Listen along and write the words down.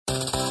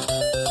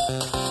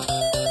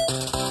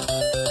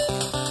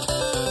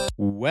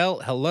Well,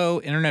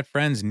 hello, internet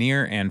friends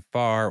near and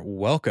far.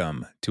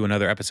 Welcome to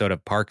another episode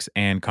of Parks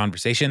and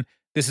Conversation.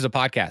 This is a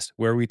podcast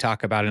where we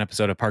talk about an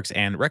episode of Parks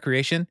and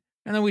Recreation,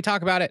 and then we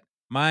talk about it.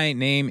 My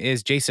name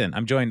is Jason.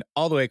 I'm joined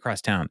all the way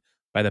across town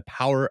by the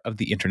power of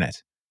the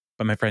internet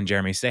by my friend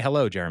Jeremy. Say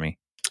hello, Jeremy.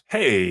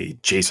 Hey,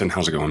 Jason.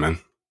 How's it going, man?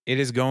 It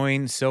is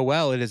going so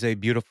well. It is a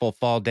beautiful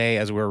fall day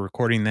as we're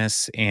recording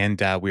this,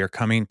 and we are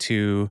coming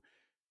to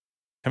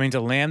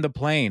land the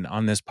plane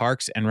on this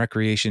Parks and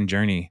Recreation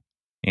journey.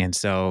 And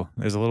so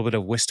there's a little bit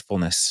of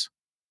wistfulness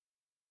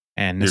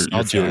and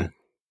nostalgia. You're feeling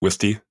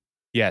wisty?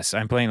 Yes,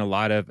 I'm playing a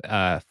lot of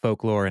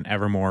Folklore and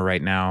Evermore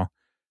right now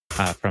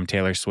from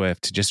Taylor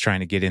Swift, just trying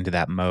to get into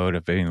that mode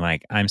of being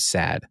like, I'm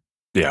sad.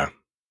 Yeah.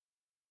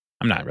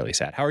 I'm not really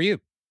sad. How are you?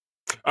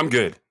 I'm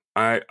good.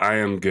 I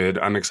am good.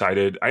 I'm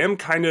excited. I'm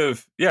kind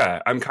of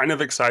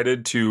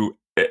excited to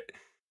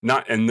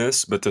not end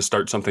this, but to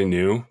start something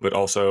new, but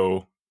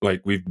also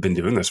like we've been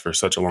doing this for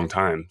such a long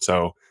time.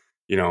 So,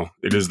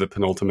 it is the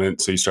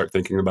penultimate. So you start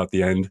thinking about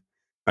the end.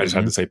 I just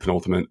had to say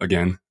penultimate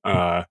again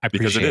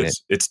because it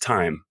is. It's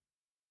time.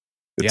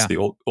 It's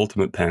the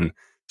ultimate pen.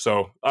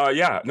 So,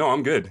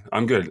 I'm good.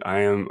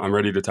 I'm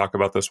ready to talk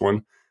about this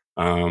one.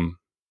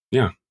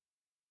 Yeah.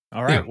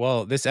 All right. Yeah.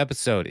 Well, this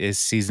episode is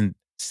season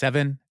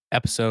 7,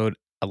 episode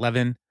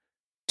 11,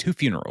 Two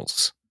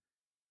Funerals.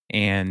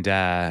 And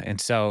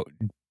so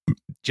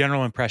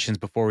general impressions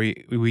before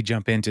we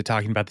jump into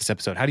talking about this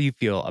episode. How do you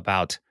feel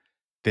about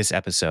this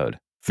episode?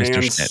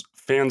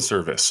 Fan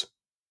service.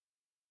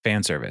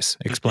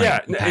 Explain.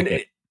 Yeah.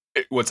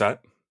 What's that?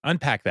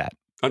 Unpack that.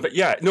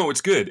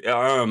 It's good.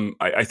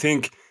 I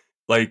think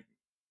like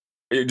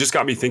it just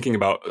got me thinking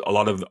about a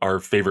lot of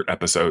our favorite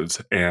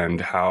episodes and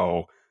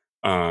how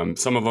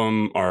some of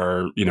them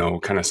are,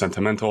 kind of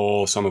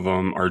sentimental. Some of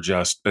them are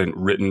just been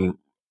written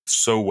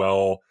so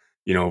well,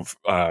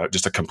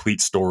 just a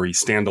complete story,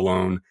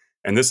 standalone.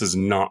 And this is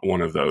not one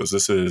of those.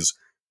 This is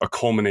a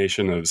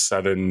culmination of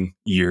 7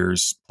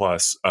 years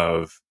plus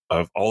of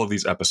all of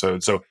these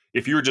episodes. So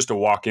if you were just to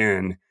walk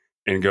in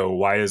and go,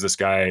 why is this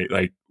guy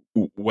like,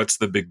 what's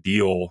the big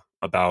deal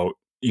about,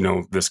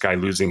 this guy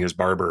losing his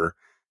barber?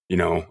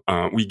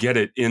 We get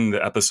it in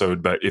the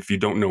episode, but if you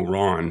don't know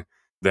Ron,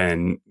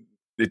 then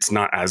it's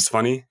not as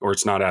funny or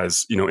it's not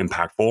as,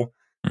 impactful.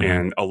 Mm-hmm.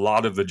 And a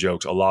lot of the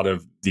jokes, a lot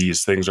of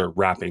these things are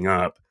wrapping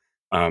up,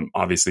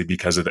 obviously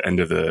because of the end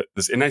of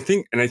this. And I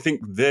think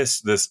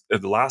this the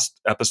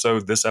last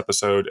episode, this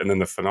episode, and then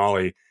the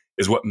finale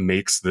is what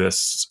makes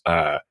this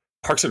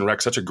Parks and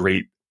Rec such a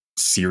great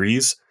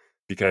series,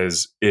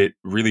 because it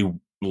really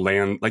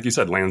like you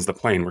said, lands the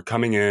plane. We're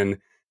coming in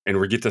and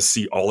we get to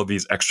see all of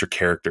these extra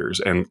characters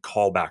and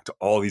call back to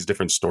all these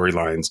different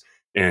storylines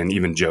and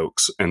even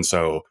jokes. And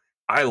so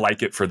I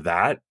like it for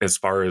that. As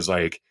far as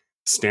like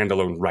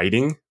standalone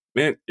writing,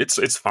 man,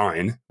 it's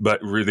fine.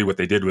 But really what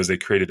they did was they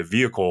created a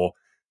vehicle,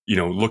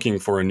 looking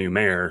for a new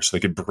mayor so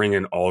they could bring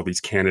in all of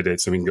these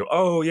candidates and we can go,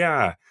 oh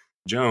yeah,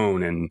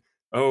 Joan, and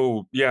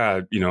oh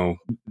yeah,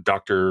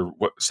 Dr.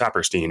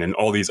 Saperstein and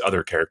all these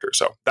other characters.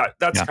 So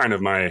that's kind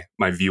of my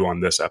view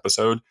on this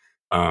episode.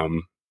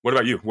 What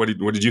about you? What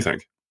did you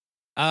think?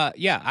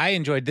 I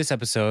enjoyed this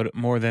episode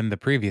more than the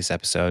previous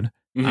episode.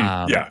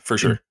 Mm-hmm. Yeah, for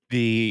sure.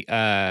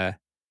 There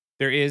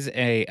is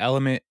a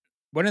element.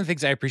 One of the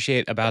things I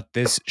appreciate about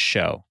this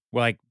show,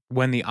 like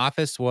when The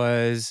Office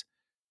was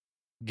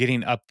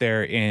getting up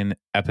there in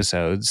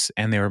episodes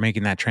and they were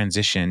making that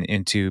transition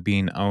into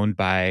being owned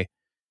by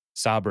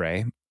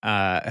Sabre,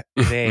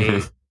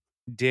 they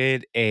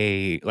did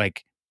a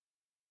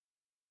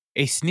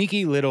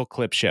sneaky little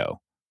clip show,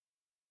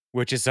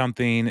 which is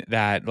something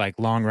that like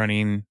long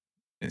running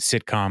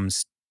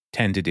sitcoms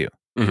tend to do.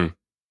 Mm-hmm.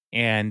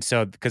 And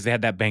so, because they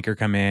had that banker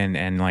come in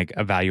and like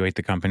evaluate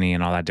the company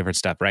and all that different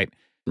stuff, right?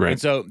 Right.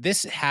 And so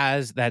this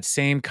has that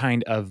same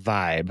kind of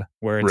vibe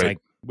where it's like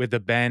with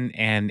the Ben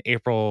and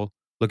April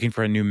looking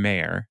for a new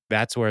mayor.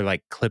 That's where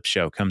like clip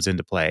show comes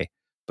into play.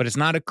 But it's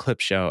not a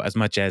clip show as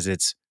much as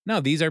it's, no,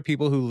 these are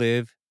people who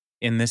live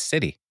in this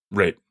city.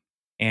 Right.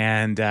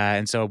 And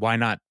so why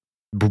not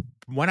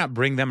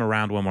bring them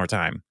around one more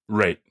time?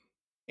 Right.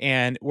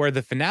 And where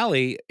the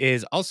finale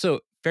is also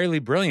fairly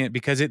brilliant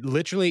because it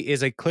literally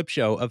is a clip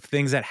show of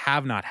things that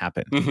have not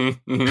happened.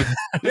 Mm-hmm,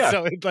 mm-hmm. Yeah.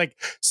 So it like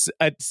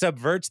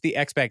subverts the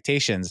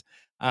expectations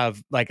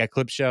of like a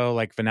clip show,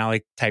 like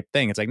finale type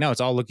thing. It's like, no, it's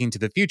all looking to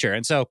the future.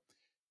 And so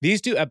these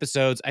two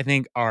episodes, I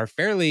think, are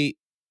fairly,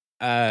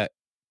 they're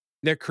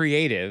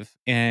creative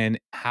in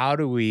how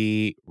do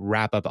we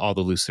wrap up all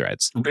the loose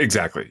threads.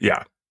 Exactly.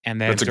 Yeah.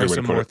 And then throw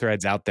some more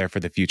threads out there for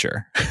the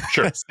future.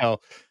 Sure. So,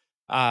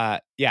 yeah.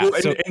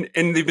 Well,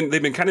 and they've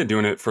been kind of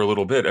doing it for a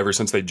little bit ever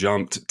since they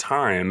jumped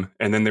time,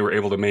 and then they were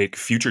able to make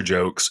future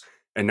jokes.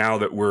 And now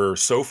that we're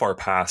so far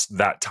past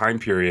that time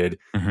period,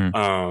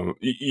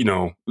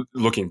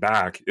 looking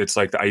back, it's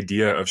like the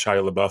idea of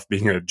Shia LaBeouf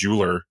being a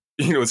jeweler,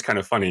 is kind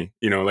of funny.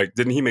 Like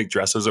didn't he make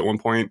dresses at one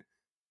point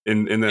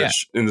in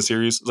the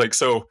series? Like,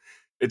 so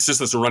it's just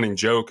this running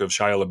joke of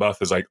Shia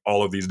LaBeouf is like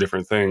all of these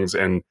different things,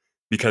 and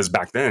because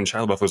back then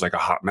Shia LaBeouf was like a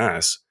hot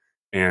mess.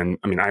 And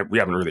I mean, we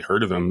haven't really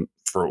heard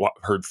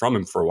heard from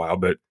him for a while,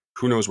 but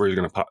who knows where he's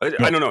going to pop? I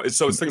Well, don't know. It's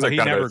things like he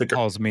that that I never think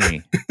calls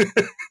me.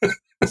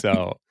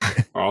 So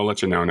I'll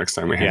let you know next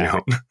time we hang yeah.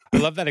 out. I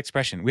love that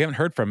expression. We haven't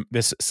heard from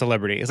this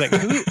celebrity. It's like,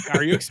 who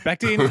are you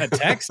expecting a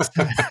text?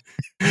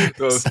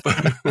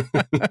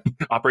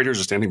 Operators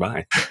are standing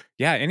by.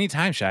 Yeah,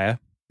 anytime, Shia.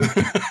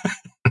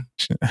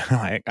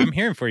 Like, I'm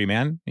hearing for you,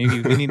 man. We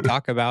need to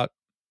talk about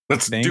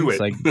Let's things do it.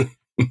 like,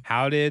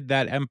 how did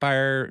that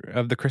Empire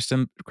of the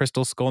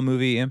Crystal Skull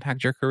movie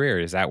impact your career?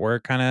 Is that where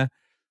it kind of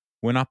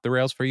went off the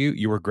rails for you?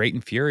 You were great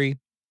in Fury.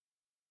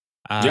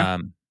 Yeah.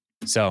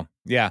 So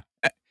yeah.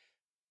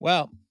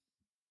 Well,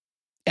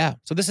 yeah.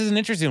 So this is an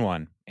interesting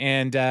one,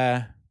 and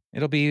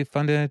it'll be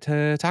fun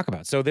to talk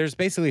about. So there's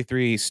basically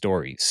 3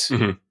 stories,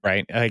 Mhm.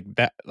 right? Like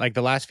that. Like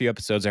the last few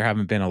episodes, there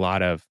haven't been a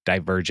lot of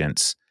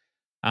divergence,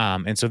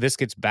 and so this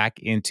gets back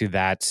into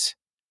that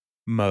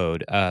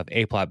mode of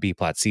A plot, B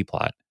plot, C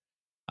plot.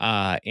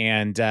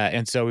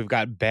 And so we've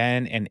got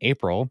Ben and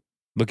April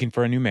looking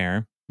for a new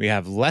mayor. We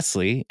have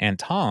Leslie and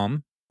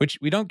Tom, which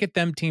we don't get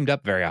them teamed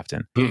up very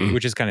often, Mm-mm.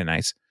 which is kind of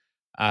nice.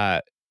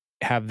 Uh,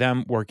 have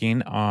them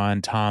working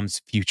on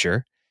Tom's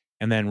future,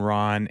 and then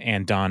Ron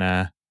and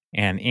Donna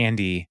and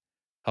Andy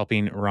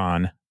helping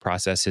Ron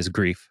process his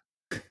grief,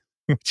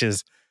 which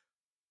is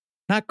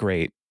not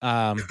great.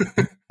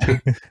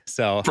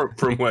 So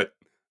From what?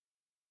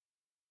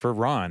 for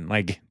Ron,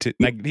 like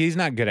he's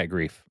not good at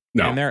grief,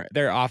 No. and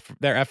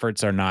their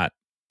efforts are not.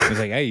 It's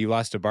like, hey, you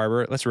lost a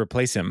barber, let's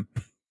replace him.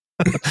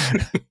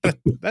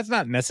 That's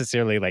not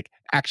necessarily like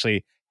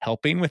actually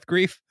helping with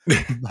grief,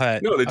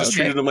 but No, they just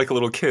okay. treated him like a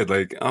little kid.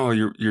 Like, oh,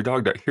 your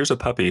dog died. Here's a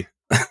puppy.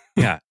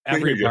 Yeah, Here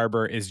every you go.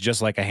 barber is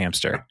just like a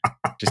hamster.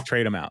 Just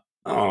trade them out.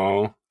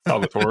 Oh,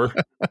 Salvatore.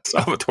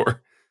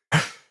 Salvatore.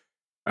 I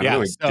don't Yeah,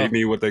 know. He so gave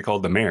me what they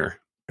called the mayor.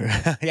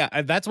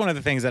 yeah, that's one of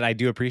the things that I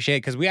do appreciate,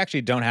 because we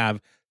actually don't have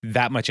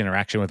that much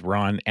interaction with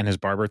Ron and his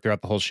barber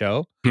throughout the whole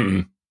show,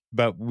 Mm-mm.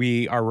 but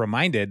we are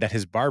reminded that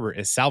his barber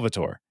is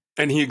Salvatore.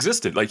 And he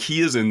existed. Like,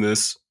 he is in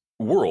this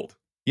world.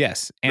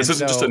 Yes, This and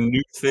isn't just a so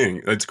new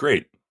thing. That's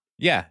great.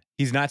 yeah,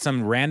 he's not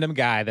some random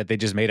guy that they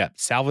just made up.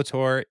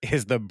 Salvatore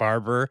is the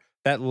barber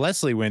that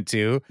Leslie went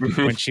to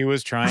when she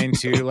was trying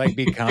to like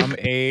become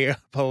a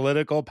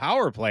political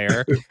power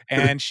player,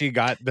 and she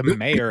got the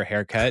mayor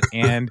haircut,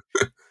 and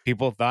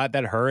people thought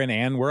that her and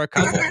Anne were a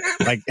couple.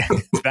 Like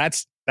that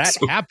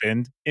So-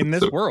 happened in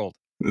this so- world.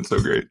 It's so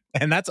great.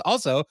 And that's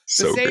also the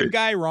So same great.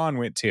 guy Ron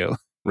went to.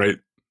 Right.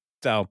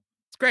 So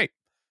it's great.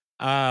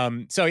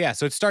 So yeah,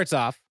 so it starts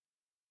off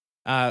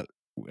uh,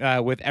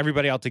 with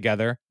everybody all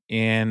together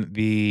in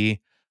the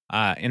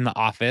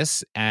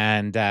office,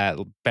 and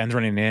Ben's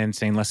running in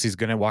saying Leslie's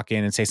going to walk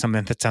in and say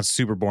something that sounds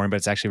super boring, but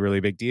it's actually a really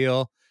big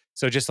deal.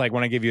 So just like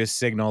want to give you a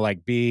signal,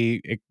 like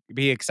be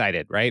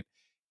excited, right?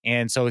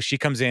 And so she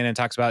comes in and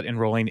talks about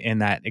enrolling in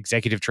that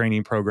executive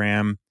training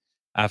program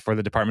for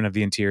the Department of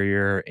the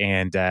Interior,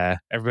 and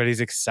everybody's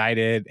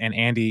excited. And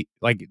Andy,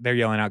 like they're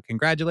yelling out,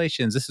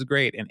 "Congratulations, this is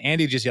great!" And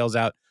Andy just yells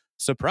out,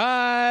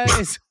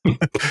 "Surprise!"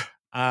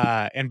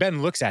 And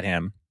Ben looks at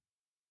him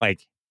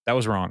like, that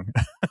was wrong.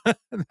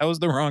 That was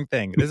the wrong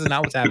thing. This is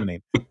not what's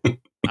happening.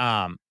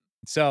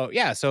 So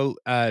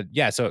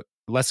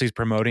Leslie's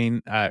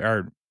promoting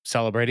or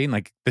celebrating,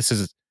 like this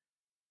is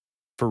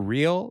for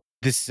real.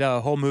 This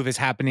whole move is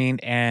happening,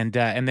 and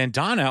then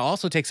Donna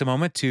also takes a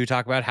moment to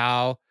talk about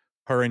how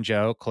her and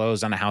Joe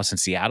closed on a house in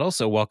Seattle.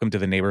 So welcome to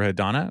the neighborhood,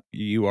 Donna.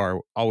 You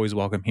are always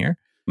welcome here.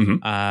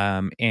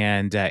 Mhm.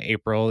 And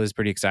April is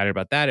pretty excited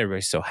about that.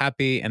 Everybody's so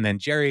happy. And then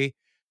Jerry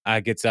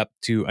gets up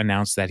to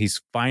announce that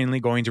he's finally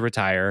going to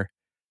retire.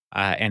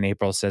 And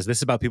April says, "This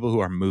is about people who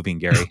are moving,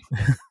 Gary."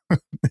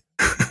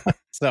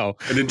 So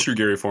And in true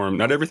Gary form,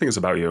 not everything is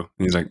about you. And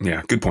he's like,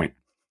 yeah, good point.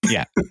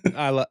 yeah,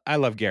 I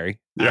love Gary.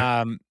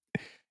 Yeah.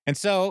 And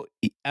so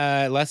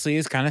Leslie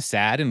is kind of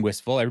sad and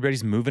wistful.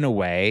 Everybody's moving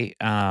away.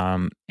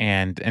 And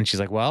she's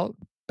like, "Well,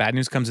 bad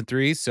news comes in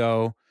 3.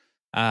 So,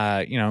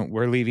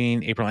 we're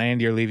leaving. April and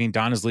Andy are leaving.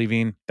 Donna's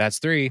leaving. That's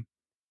 3.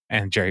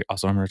 And Jerry,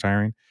 also, I'm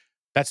retiring.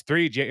 That's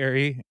 3,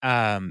 Jerry."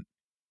 And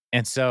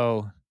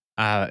so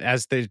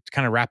as they're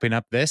kind of wrapping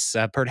up this,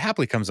 Perd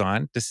Hapley comes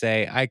on to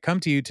say, "I come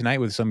to you tonight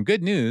with some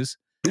good news."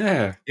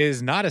 Yeah.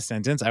 Is not a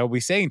sentence I will be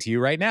saying to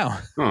you right now.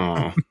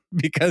 Oh.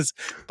 Because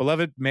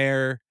beloved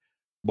Mayor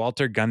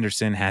Walter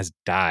Gunderson has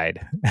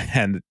died.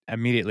 And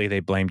immediately they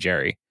blame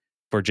Jerry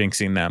for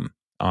jinxing them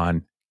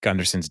on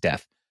Gunderson's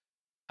death.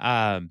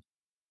 And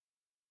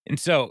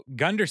so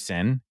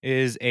Gunderson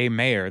is a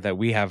mayor that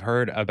we have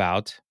heard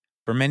about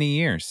for many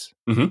years.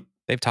 Mhm.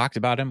 They've talked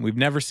about him. We've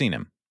never seen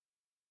him.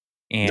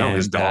 And No,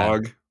 his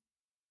dog.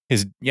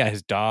 his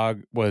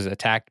dog was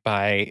attacked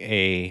by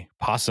a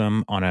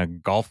possum on a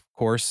golf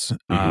course.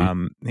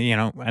 Mhm.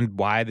 And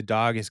why the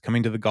dog is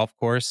coming to the golf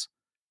course.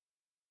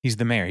 He's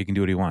the mayor. He can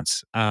do what he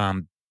wants.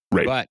 Right.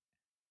 But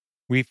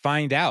we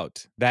find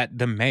out that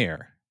the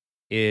mayor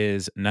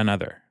is none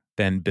other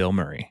than Bill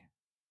Murray,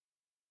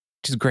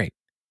 which is great.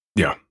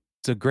 Yeah.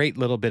 It's a great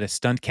little bit of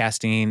stunt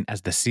casting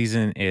as the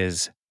season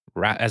is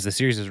as the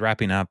series is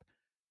wrapping up.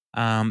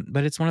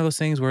 But it's one of those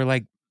things where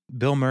like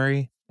Bill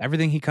Murray,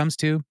 everything he comes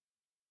to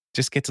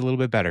just gets a little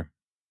bit better.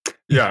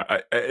 Yeah,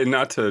 and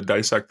not to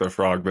dissect the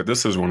frog, but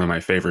this is one of my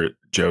favorite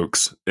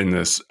jokes in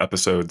this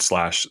episode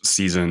slash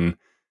season,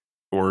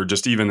 or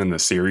just even in the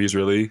series,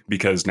 really,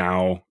 because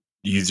now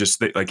you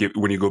just like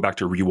when you go back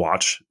to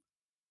rewatch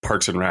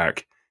Parks and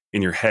Rec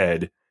in your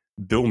head,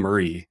 Bill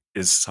Murray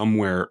is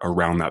somewhere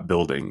around that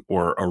building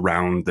or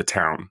around the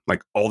town,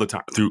 like all the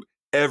time through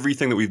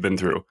everything that we've been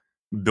through.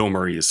 Bill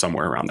Murray is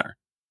somewhere around there.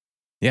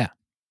 Yeah.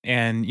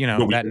 And,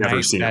 But we that never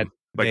night see that him.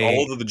 Like they,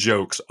 all of the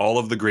jokes, all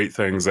of the great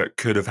things that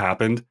could have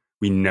happened,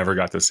 we never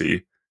got to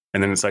see.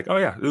 And then it's like, oh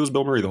yeah, it was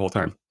Bill Murray the whole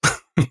time.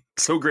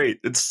 So great.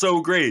 It's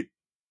so great.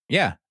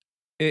 yeah,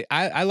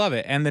 I love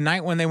it. And the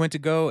night when they went to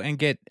go and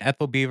get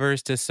Ethel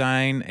Beavers to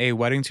sign a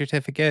wedding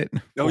certificate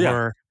Oh yeah,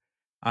 for,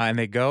 and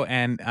they go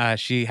and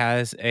she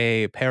has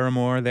a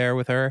paramour there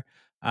with her.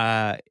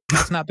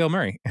 That's not Bill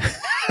Murray.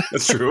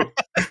 that's true.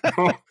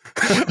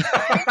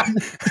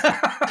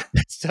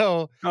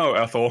 So Oh,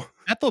 Ethel.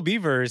 Ethel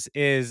Beavers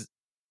is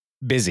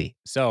busy.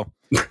 So,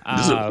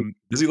 Just a um,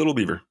 busy little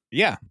beaver.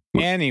 yeah.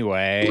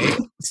 Anyway,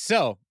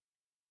 so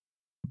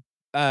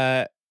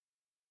uh,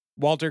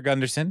 Walter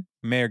Gunderson,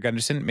 Mayor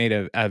Gunderson, made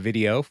a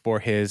video for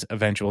his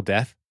eventual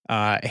death.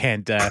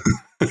 And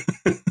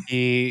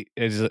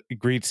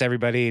greets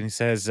everybody and he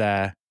says,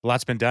 a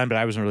lot's been done, but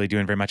I wasn't really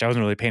doing very much. I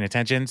wasn't really paying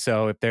attention.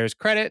 So if there's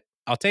credit,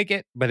 I'll take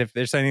it. But if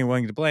there's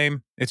anyone to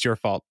blame, it's your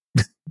fault.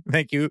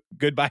 Thank you.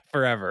 Goodbye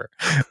forever.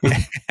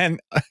 And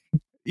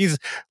he's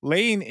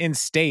laying in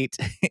state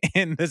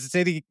in the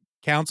city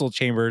council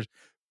chambers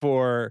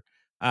for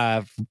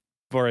uh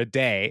for a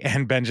day,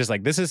 and Ben's just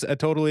like, this is a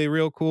totally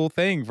real cool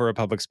thing for a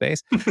public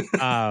space.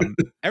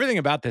 Everything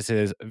about this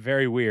is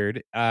very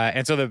weird,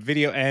 and so the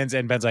video ends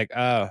and Ben's like,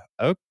 oh,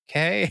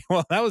 okay,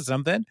 well, that was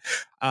something.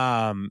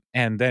 And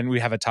then we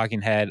have a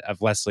talking head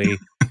of Leslie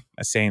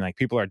saying like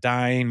people are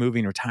dying,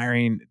 moving,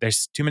 retiring,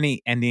 there's too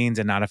many endings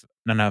and not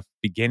enough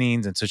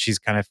beginnings, and so she's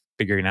kind of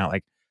figuring out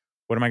like,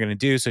 what am I going to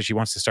do? So she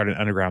wants to start an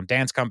underground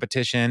dance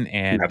competition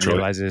and Naturally.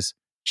 realizes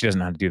she doesn't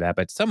know how to do that,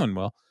 but someone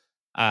will.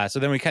 So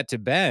then we cut to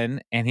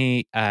Ben, and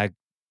he at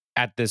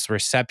this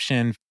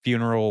reception,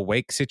 funeral,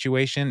 wake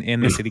situation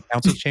in the city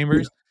council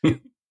chambers.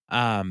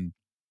 Um,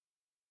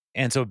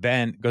 and so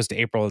Ben goes to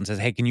April and says,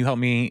 "Hey, can you help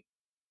me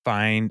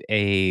find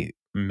a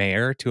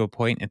mayor to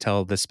appoint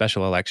until the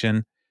special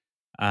election?"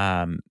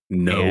 No.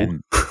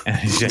 And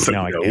he's like, It's like,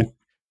 "No, I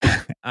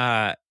can't."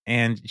 no.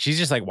 And she's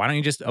just like, "Why don't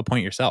you just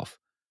appoint yourself?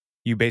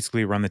 You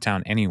basically run the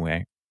town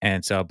anyway."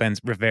 And so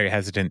Ben's very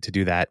hesitant to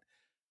do that.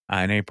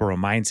 And April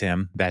reminds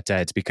him that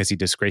it's because he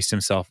disgraced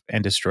himself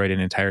and destroyed an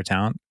entire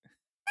town.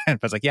 And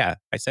Ben's like, yeah,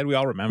 I said we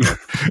all remember.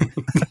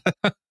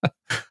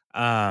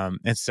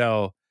 And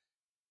so,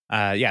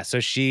 yeah, so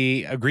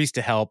she agrees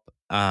to help.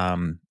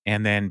 And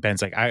then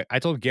Ben's like, I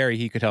told Gary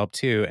he could help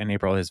too. And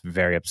April is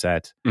very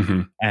upset.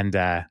 Mm-hmm. And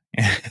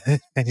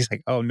and he's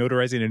like, oh,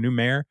 notarizing a new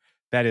mayor?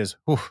 That is,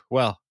 whew,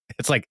 well,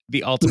 it's like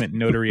the ultimate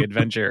notary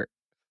adventure.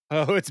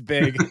 Oh, it's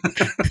big.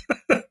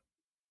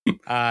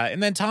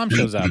 And then Tom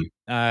shows up,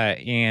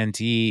 and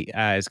he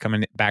is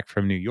coming back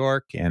from New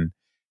York, and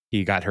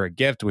he got her a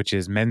gift, which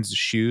is men's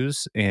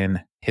shoes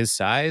in his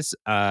size.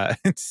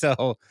 And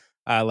so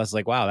Leslie's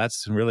like, wow,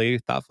 that's really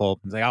thoughtful.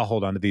 He's like, I'll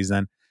hold on to these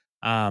then.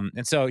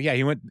 And so, yeah,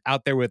 he went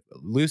out there with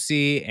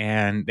Lucy,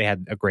 and they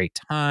had a great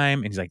time.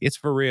 And he's like, it's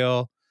for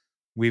real.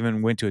 We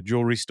even went to a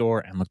jewelry store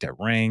and looked at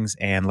rings.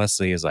 And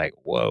Leslie is like,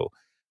 whoa.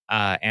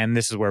 And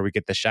this is where we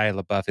get the Shia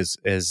LaBeouf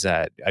is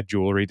a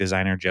jewelry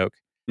designer joke.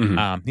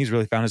 Mm-hmm. He's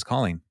really found his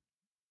calling.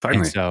 And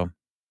Finally. so,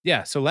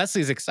 yeah, so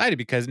Leslie's excited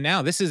because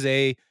now this is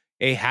a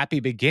happy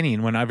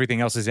beginning when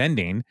everything else is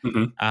ending.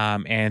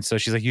 Mm-hmm. And so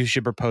she's like, you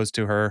should propose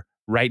to her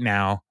right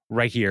now,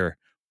 right here.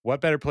 What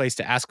better place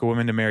to ask a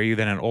woman to marry you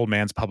than an old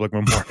man's public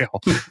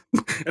memorial?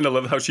 And I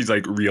love how she's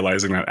like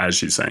realizing that as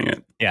she's saying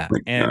it. Yeah.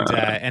 Like,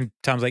 And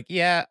Tom's like,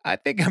 yeah, I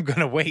think I'm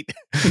gonna wait.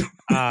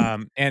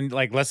 And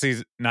like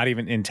Leslie's not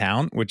even in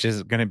town, which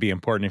is gonna be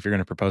important if you're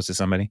gonna propose to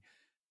somebody.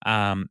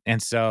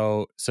 And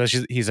so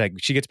he's like,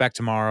 she gets back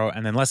tomorrow,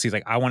 and then Leslie's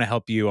like, I want to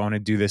help you. I want to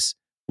do this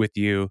with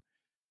you.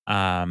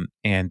 And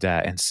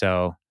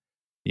so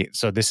yeah,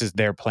 so this is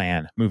their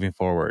plan moving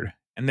forward.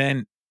 And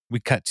then we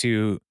cut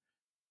to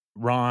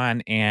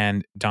Ron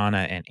and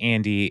Donna and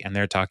Andy, and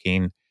they're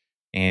talking,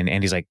 and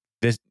Andy's like,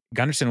 this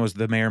Gunderson was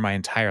the mayor my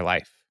entire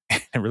life.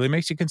 It really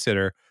makes you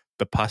consider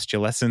the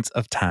postulescence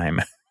of time.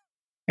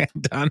 And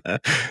Donna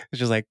is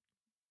just like,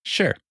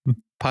 sure,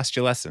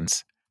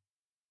 postulescence.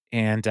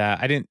 And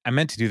I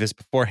meant to do this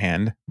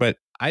beforehand, but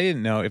I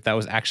didn't know if that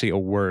was actually a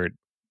word.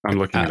 I'm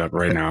looking it up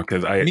right now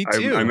because Me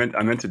too. I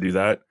meant to do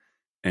that,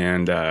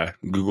 and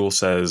Google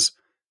says,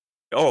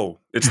 "Oh,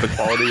 it's the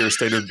quality or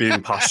state of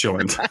being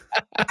postulant."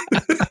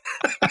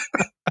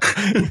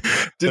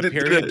 The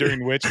period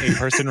during which a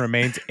person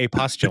remains a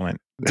postulant.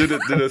 Did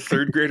a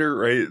third grader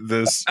write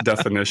this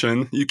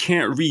definition? You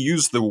can't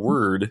reuse the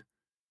word.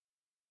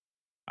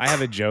 I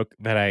have a joke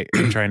that I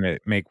am trying to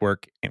make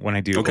work when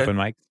I do Okay. open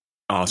mics.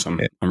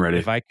 Awesome. I'm ready.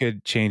 If I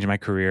could change my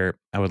career,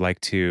 I would like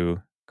to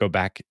go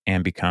back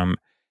and become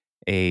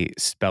a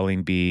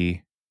spelling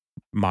bee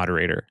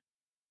moderator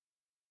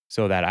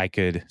so that I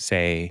could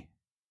say,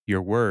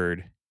 your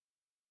word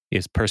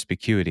is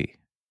perspicuity.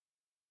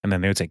 And then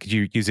they would say, could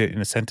you use it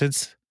in a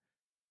sentence?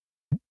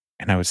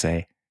 And I would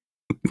say,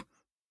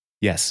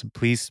 yes,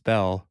 please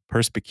spell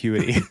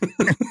perspicuity.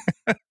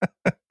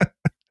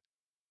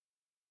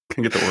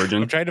 Can I get the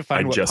origin? I'm trying to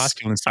find what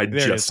postulant. I There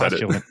it is, just said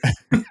postulant.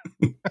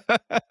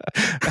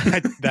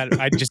 it.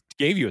 I just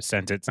gave you a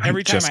sentence.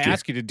 Every time I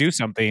ask you to do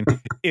something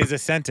is a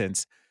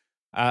sentence.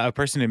 A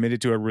person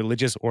admitted to a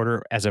religious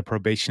order as a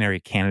probationary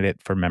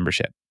candidate for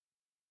membership.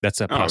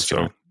 That's a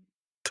postulant.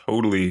 So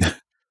totally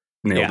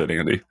nailed it,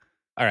 Andy.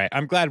 All right.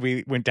 I'm glad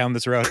we went down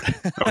this road.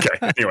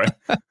 Okay. Anyway.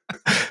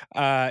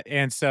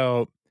 And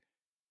so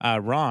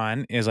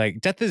Ron is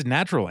like, death is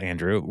natural,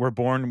 Andrew. We're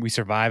born, we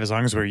survive as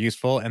long as we're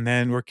useful, and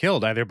then we're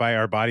killed either by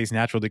our body's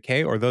natural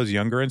decay or those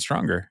younger and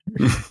stronger.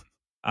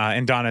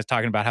 And Donna's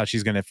talking about how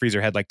she's going to freeze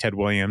her head like Ted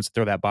Williams,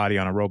 throw that body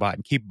on a robot,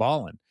 and keep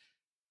balling.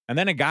 And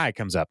then a guy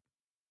comes up,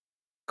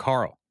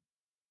 Carl,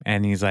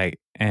 and he's like,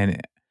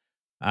 and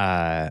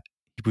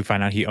we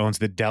find out he owns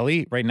the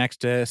deli right next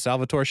to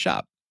Salvatore's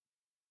shop.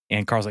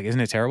 And Carl's like, isn't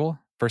it terrible?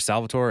 First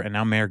Salvatore and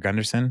now Mayor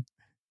Gunderson.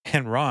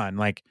 And Ron,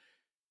 like,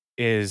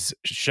 is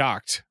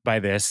shocked by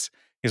this.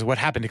 Is what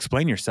happened?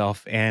 Explain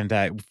yourself. And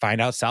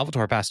find out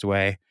Salvatore passed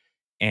away.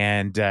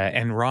 And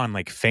Ron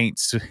like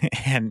faints.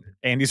 And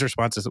Andy's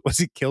response is, was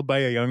he killed by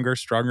a younger,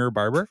 stronger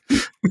barber?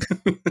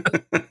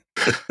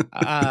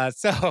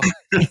 So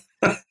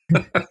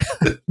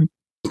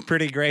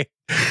pretty great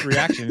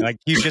reaction. Like,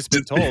 he's just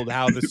been told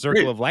how the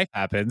circle of life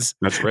happens.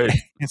 That's right.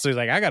 And so he's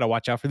like, I got to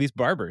watch out for these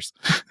barbers.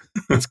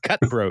 It's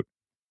cutthroat.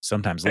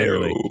 Sometimes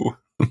literally.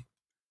 Ayo.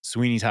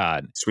 Sweeney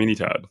Todd.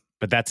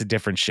 But that's a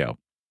different show.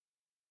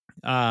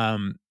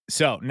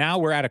 So now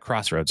we're at a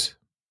crossroads,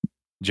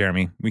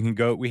 Jeremy.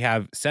 We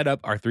have set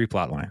up our 3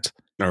 plot lines.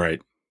 All right.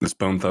 Let's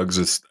Bone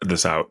Thugs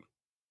this out.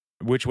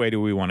 Which way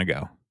do we want to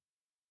go?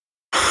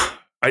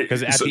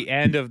 Because at the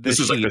end of this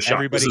sheet, like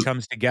everybody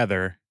comes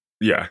together.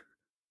 Yeah.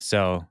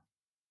 So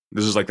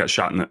this is like that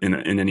shot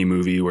in any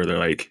movie where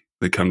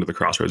they come to the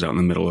crossroads out in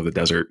the middle of the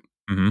desert.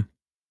 Mm-hmm.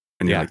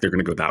 And you're like, they're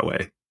going to go that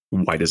way.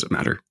 Why does it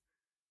matter?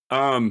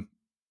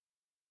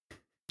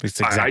 It's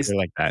exactly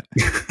like that.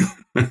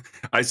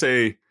 I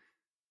say,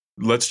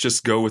 let's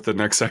just go with the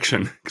next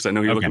section because I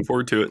know you're looking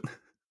forward to it.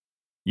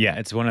 Yeah,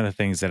 it's one of the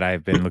things that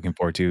I've been looking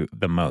forward to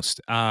the most.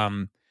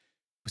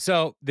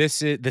 So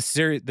this is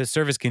the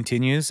service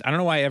continues. I don't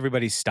know why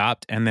everybody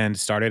stopped and then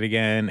started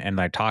again and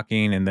like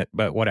talking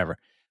but whatever.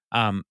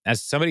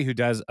 As somebody who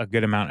does a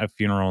good amount of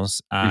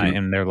funerals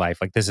in their life,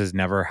 like this is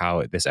never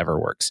how this ever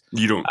works.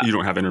 You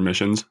don't have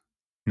intermissions?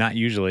 Not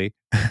usually.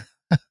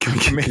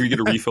 Can we get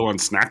a refill on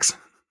snacks?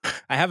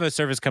 I have a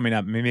service coming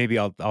up. Maybe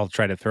I'll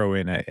try to throw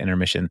in an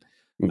intermission.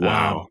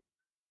 Wow.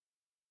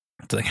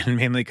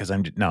 Mainly because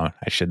I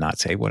should not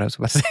say what I was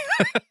supposed to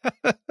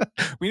say.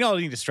 We all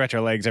need to stretch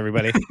our legs,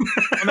 everybody.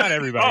 Well, not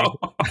everybody.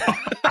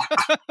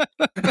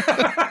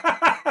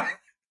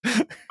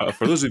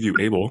 For those of you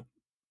able.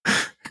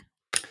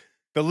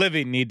 The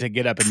living need to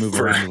get up and move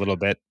around a little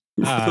bit.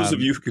 For those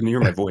of you who can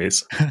hear my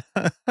voice.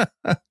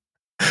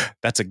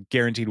 That's a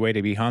guaranteed way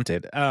to be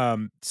haunted.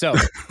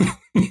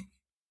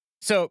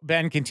 So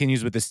Ben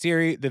continues with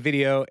the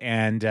video,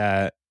 and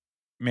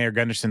Mayor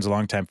Gunderson's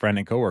longtime friend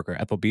and coworker,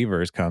 Ethel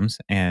Beavers, comes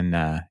and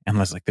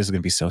Leslie's like, this is going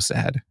to be so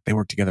sad. They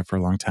worked together for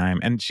a long time.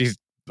 And she's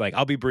like,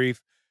 I'll be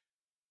brief.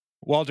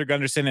 Walter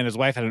Gunderson and his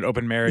wife had an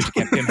open marriage. It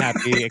kept him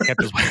happy. It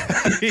kept his wife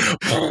happy.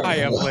 Hi,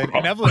 Evelyn.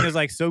 And Evelyn is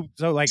like so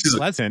like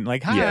pleasant.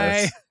 Like, hi.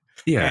 Yes.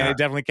 Yeah. And it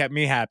definitely kept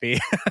me happy.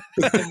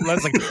 And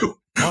Leslie's like,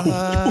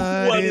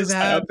 what is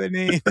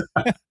happening?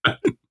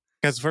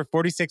 Because for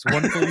 46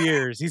 wonderful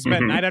years, he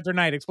spent night after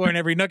night exploring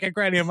every nook and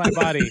cranny of my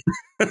body.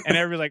 And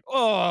everybody's like,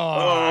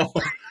 oh.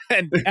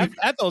 And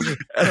Ethel's just,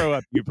 grow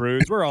up, you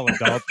prudes. We're all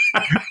adults.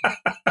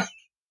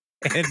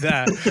 And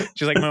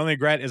she's like, my only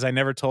regret is I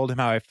never told him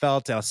how I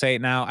felt. I'll say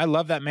it now. I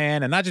love that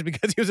man. And not just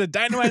because he was a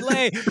dynamite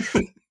lay.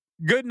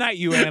 Good night,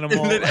 you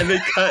animal. And they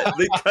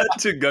cut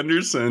to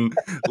Gunderson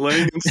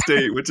laying in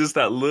state, which is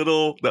that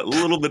little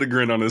bit of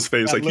grin on his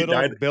face. That like he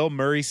died. Bill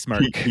Murray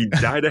smirk. He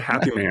died a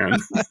happy man.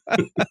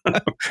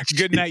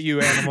 Good night,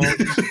 you animal.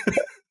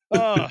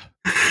 Oh,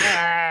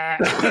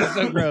 that's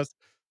so gross.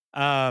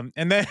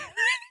 And then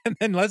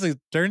Leslie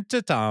turned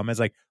to Tom as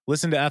like,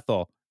 listen to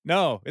Ethel.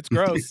 No, it's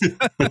gross.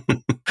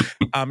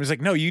 He's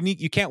like, no,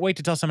 you can't wait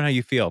to tell someone how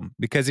you feel,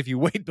 because if you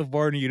wait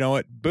before and you know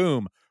it,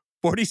 boom,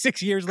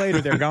 46 years later,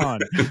 they're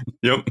gone.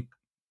 Yep.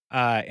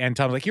 And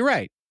Tom's like, you're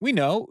right. We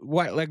know.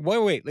 Why? Like,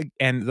 wait. Like,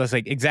 and that's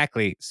like,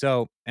 exactly.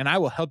 So, and I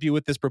will help you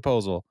with this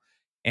proposal.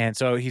 And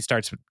so he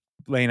starts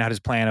laying out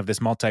his plan of this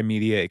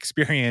multimedia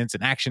experience,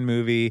 an action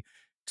movie,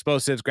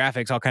 explosives,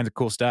 graphics, all kinds of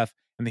cool stuff.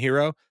 And the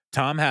hero,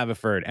 Tom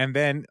Haverford. And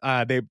then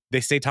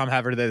they say Tom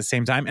Haverford at the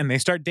same time, and they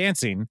start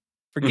dancing,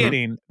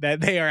 forgetting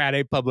that they are at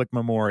a public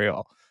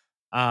memorial.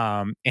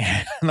 And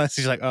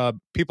Leslie's like,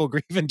 people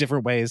grieve in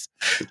different ways.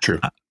 True.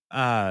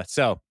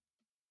 So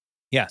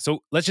Yeah.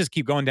 So let's just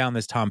keep going down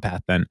this Tom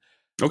path then.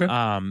 Okay.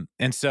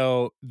 And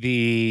so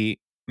the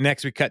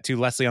next we cut to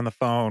Leslie on the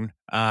phone,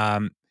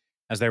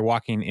 as they're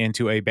walking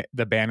into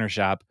the banner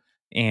shop,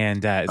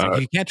 and it's like, Uh,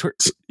 if you can't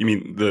you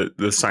mean the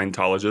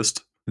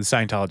Scientologist? the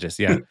Scientologist,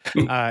 yeah.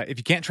 If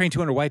you can't train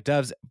 200 white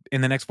doves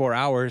in the next 4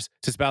 hours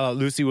to spell out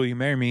Lucy, will you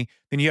marry me?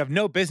 Then you have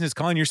no business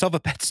calling yourself a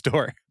pet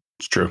store.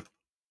 It's true.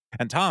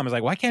 And Tom is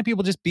like, why can't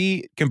people just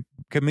be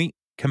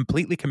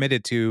completely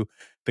committed to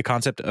the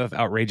concept of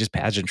outrageous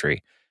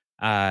pageantry?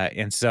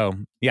 And so,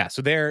 yeah,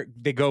 so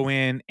they go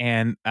in,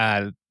 and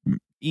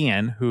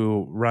Ian,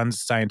 who runs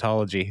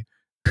Scientology,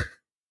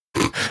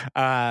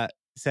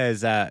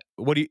 says,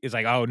 what do you, is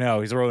like, oh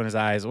no, he's rolling his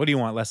eyes. What do you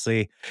want,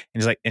 Leslie?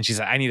 And she's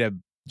like, I need a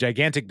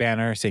gigantic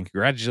banner saying,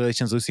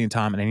 congratulations, Lucy and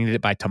Tom, and I need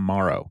it by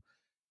tomorrow.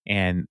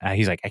 And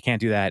he's like, I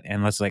can't do that.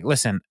 And Leslie's like,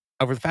 listen,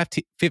 over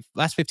the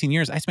last 15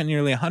 years, I spent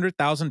nearly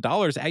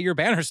 $100,000 at your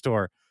banner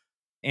store.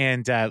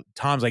 And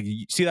Tom's like,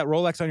 you see that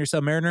Rolex on your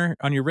Submariner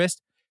on your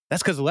wrist?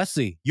 That's because of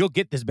Leslie. You'll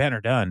get this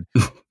banner done.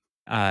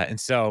 And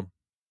so,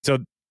 all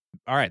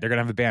right, they're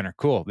gonna have a banner.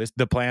 Cool.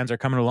 The plans are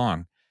coming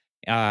along.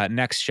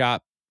 Next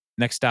stop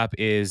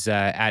is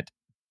at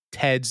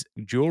Ted's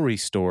jewelry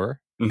store,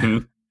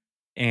 Mhm.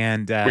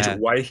 and Which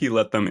why he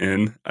let them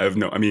in? I have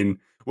no. I mean,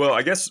 well,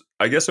 I guess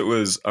it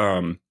was.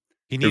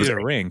 he It was needed a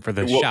ring for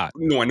the well, shot.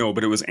 no, I know,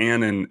 but it was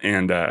Anne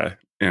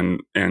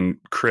and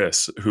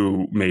Chris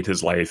who made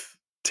his life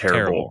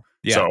terrible.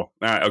 Yeah. So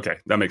okay,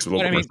 that makes a little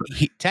But I bit more mean,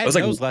 sense. I Ted was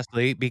like, knows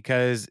Leslie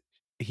because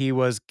he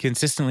was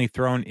consistently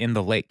thrown in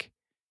the lake,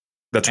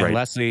 that's and right,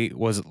 Leslie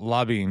was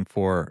lobbying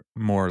for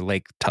more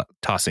lake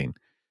tossing.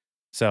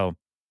 So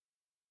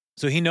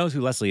he knows who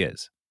Leslie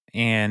is,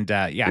 and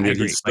yeah, and I yet he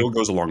agree. Like, still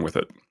goes along with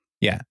it.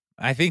 yeah,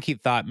 I think he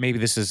thought maybe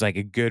this is like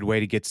a good way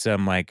to get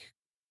some like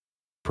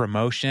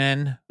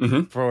promotion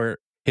Hmm. for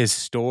his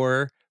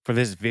store for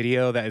this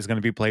video that is going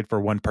to be played for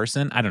one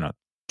person. I don't know.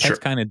 Ted's Sure.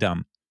 kind of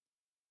dumb.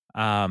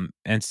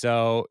 And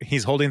so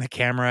he's holding the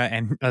camera,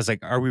 and I was like,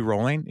 are we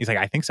rolling? He's like,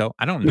 I think so.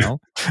 I don't know.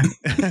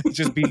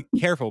 Just be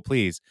careful,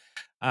 please.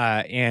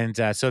 And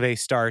so they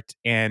start,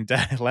 and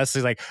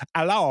Leslie's like,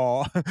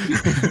 hello,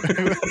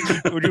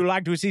 would you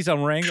like to see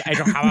some rings? I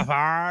don't have a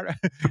far.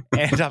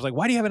 And I was like,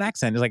 why do you have an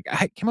accent? He's like,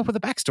 I came up with a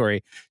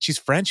backstory. She's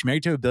French,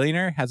 married to a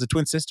billionaire, has a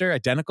twin sister,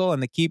 identical,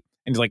 and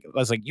and he's like, I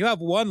was like, you have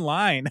one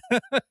line.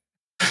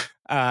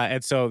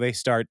 And so they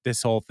start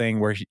this whole thing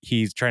where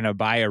he's trying to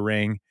buy a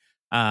ring.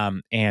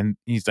 And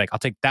he's like, I'll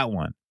take that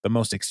one, the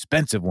most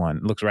expensive one.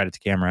 Looks right at the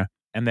camera.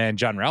 And then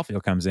John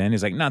Ralphio comes in.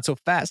 He's like, not so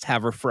fast,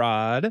 haver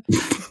fraud.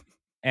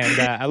 And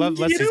I love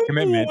Get Leslie's 'em,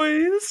 commitment.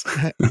 boys.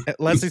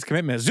 Leslie's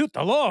commitment, zoot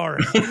the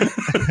Lord.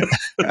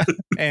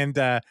 and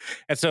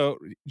so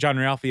John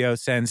Ralphio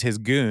sends his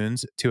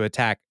goons to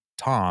attack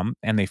Tom,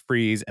 and they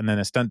freeze. And then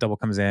a stunt double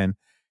comes in,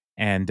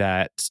 and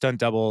stunt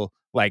double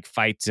like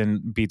fights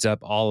and beats up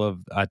all of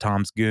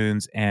Tom's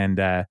goons. And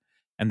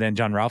then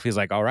John Ralphio's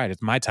like, all right,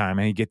 it's my time.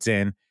 And he gets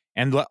in.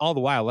 And all the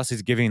while,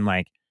 Leslie's giving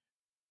like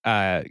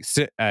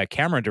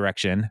camera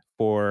direction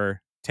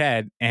for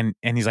Ted. And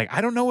he's like,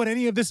 I don't know what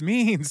any of this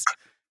means.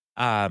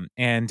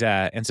 And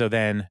so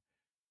then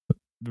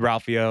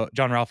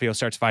John Ralphio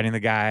starts fighting the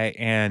guy,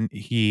 and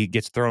he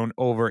gets thrown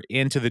over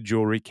into the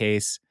jewelry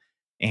case.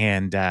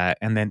 And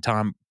then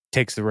Tom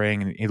takes the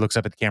ring, and he looks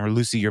up at the camera.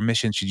 Lucy, your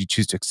mission, should you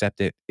choose to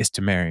accept it, is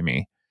to marry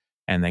me.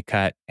 And they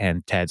cut,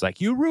 and Ted's like,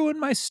 you ruined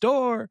my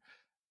store.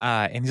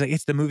 And he's like,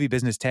 it's the movie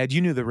business, Ted.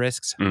 You knew the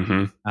risks.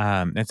 Hmm.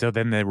 And so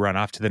then they run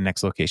off to the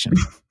next location,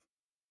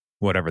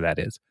 whatever that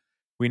is.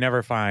 We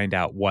never find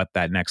out what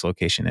that next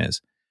location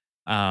is,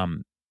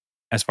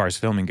 as far as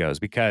filming goes,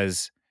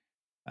 because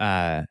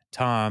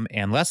Tom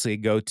and Leslie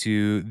go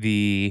to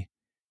the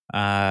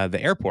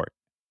airport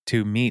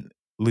to meet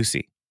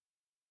Lucy,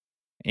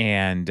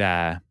 and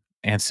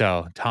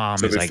so Tom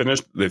So is like,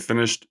 they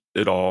finished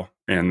it all,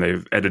 and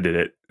they've edited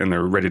it, and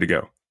they're ready to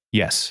go.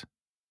 yes,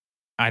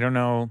 I don't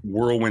know,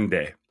 Whirlwind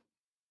day.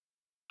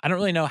 I don't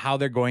really know how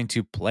they're going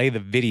to play the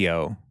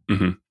video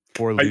Hmm.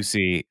 for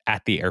Lucy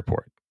at the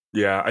airport.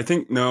 Yeah, I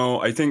think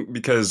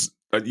because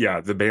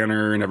the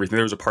banner and everything.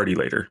 There was a party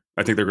later.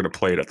 I think they're going to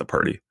play it at the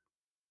party.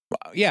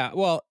 Yeah,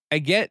 well, I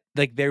get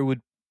like there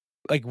would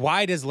like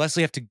why does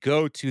Leslie have to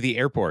go to the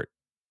airport?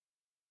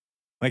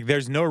 Like,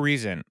 there's no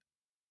reason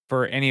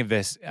for any of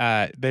this.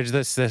 There's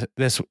this.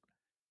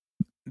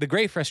 The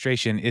great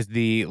frustration is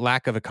the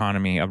lack of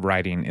economy of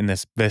writing in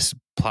this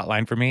plot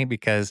line for me,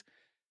 because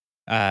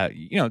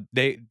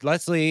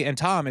Leslie and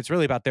Tom, it's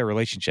really about their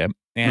relationship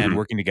and Mhm.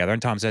 working together.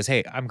 And Tom says,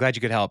 hey, I'm glad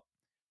you could help.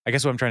 I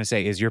guess what I'm trying to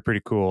say is you're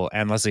pretty cool.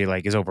 And Leslie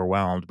like is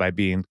overwhelmed by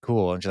being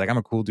cool. And she's like, I'm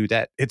a cool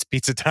dudette. It's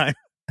pizza time.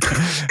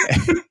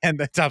 And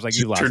then Tom's like,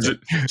 She you lost it.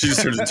 She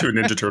just turns into a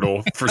Ninja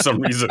Turtle for some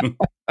reason.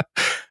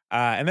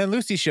 And then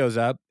Lucy shows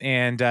up,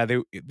 and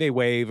they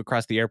wave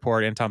across the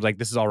airport, and Tom's like,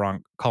 this is all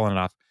wrong, calling it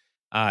off.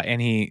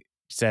 And he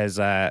says,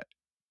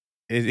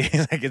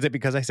 he's like, is it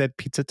because I said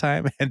pizza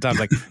time? And Tom's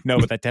like, no,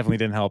 but that definitely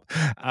didn't help.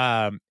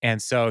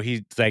 And so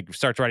he like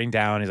starts writing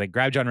down. He's like,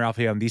 grab John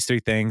Ralphio on these 3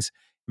 things.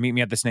 Meet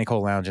me at the Snake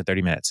Hole Lounge in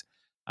 30 minutes.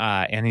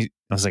 I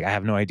was like, I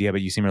have no idea,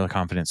 but you seem really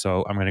confident,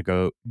 so I'm gonna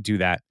go do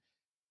that.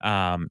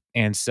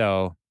 And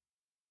so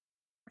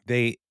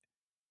they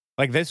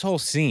like this whole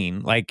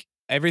scene, like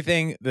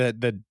everything,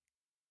 the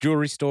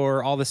jewelry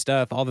store, all the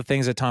stuff, all the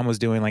things that Tom was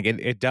doing, like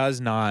it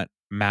does not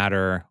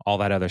matter all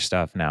that other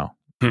stuff now.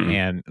 Mm-mm.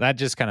 And that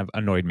just kind of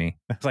annoyed me.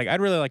 It's like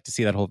I'd really like to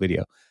see that whole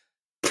video.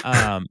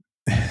 Um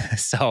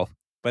so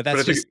but But that's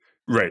I think just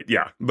right,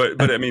 yeah. But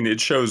I mean,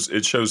 it shows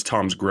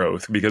Tom's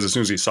growth because as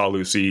soon as he saw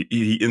Lucy,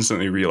 he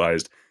instantly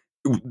realized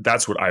 "Ooh,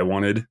 that's what I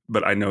wanted.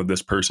 But I know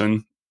this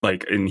person,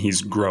 like, and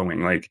he's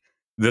growing. Like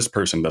this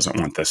person doesn't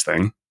want this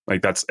thing.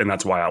 Like that's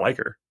why I like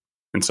her.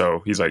 And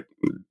so he's like,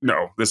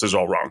 no, this is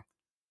all wrong.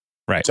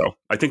 right. So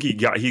I think he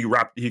got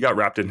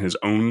wrapped in his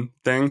own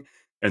thing,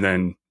 and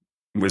then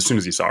as soon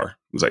as he saw her,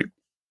 it was like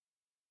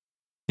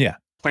Yeah.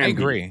 I Plan B.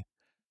 agree.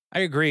 I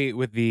agree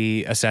with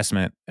the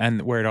assessment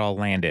and where it all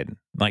landed.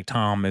 Like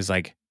Tom is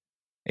like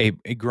a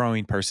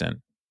growing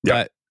person, Yeah,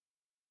 but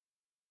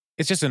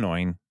it's just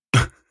annoying.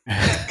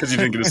 because you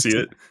didn't get to see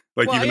it.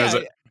 Like Well, even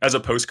yeah, as a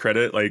post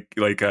credit, like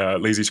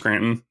Lazy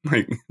Scranton,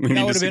 like we that need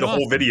to would have see been the whole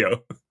awesome.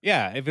 video.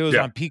 Yeah, if it was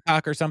Yeah, on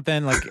Peacock or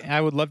something, like I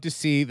would love to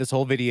see this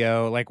whole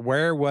video. Like,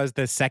 where was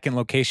the second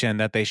location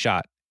that they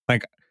shot?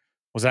 Like,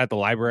 was that at the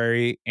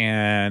library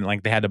and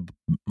like they had to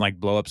like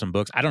blow up some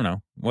books? I don't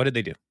know. What did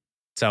they do?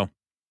 So,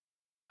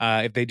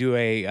 if they do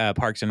a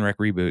Parks and Rec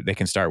reboot, they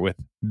can start with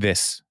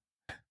this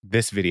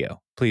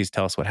video. Please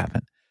tell us what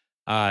happened.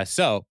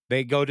 So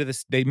they go to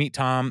this. They meet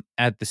Tom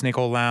at the Snake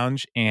Hole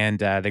Lounge, and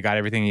they got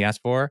everything he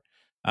asked for.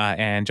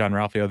 And John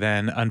Ralphio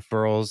then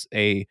unfurls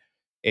a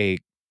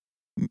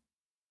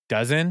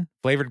dozen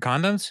flavored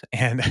condoms,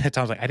 and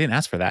Tom's like, "I didn't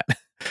ask for that,"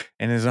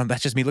 and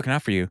that's just me looking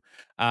out for you.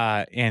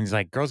 And he's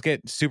like, "Girls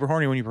get super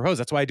horny when you propose.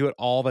 That's why I do it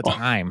all the oh,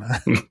 time."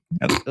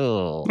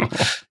 Oh,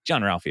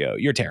 John Ralphio,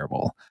 you're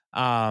terrible.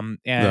 no.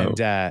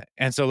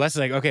 And so Leslie's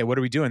like, "Okay, what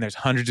are we doing? There's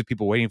hundreds of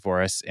people waiting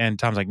for us." And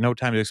Tom's like, "No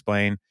time to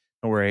explain.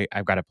 Don't worry,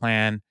 I've got a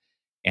plan."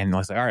 And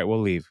Leslie's like, "All right,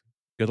 we'll leave.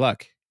 Good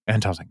luck."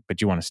 And Tom's like,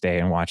 "But you want to stay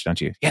and watch, don't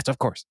you?" "Yes, of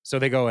course." So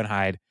they go and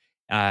hide.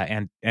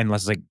 And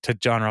Leslie's like, to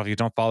John Ralphio,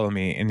 "Don't follow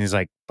me." And he's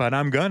like, "But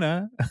I'm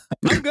gonna,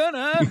 I'm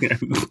gonna,"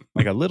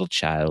 like a little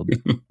child.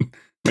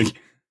 Like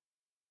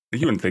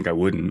you wouldn't think I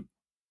wouldn't.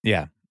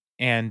 Yeah.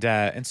 And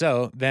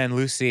so then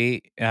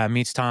Lucy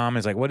meets Tom,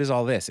 is like, "What is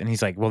all this?" And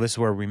he's like, "Well, this is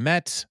where we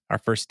met. Our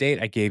first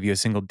date. I gave you a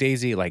single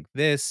daisy like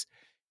this.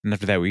 And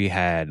after that, we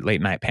had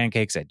late night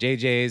pancakes at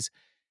JJ's.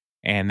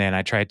 And then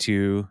I tried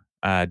to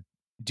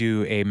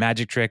do a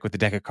magic trick with the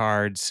deck of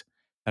cards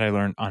that I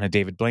learned on a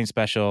David Blaine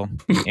special.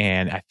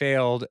 And I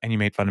failed, and you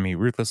made fun of me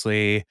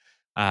ruthlessly.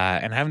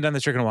 And I haven't done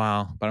this trick in a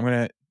while, but I'm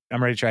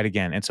ready to try it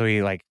again." And so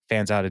he like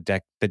fans out the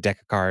deck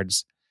of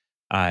cards.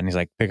 And he's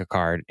like, "Pick a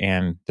card,"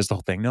 and does the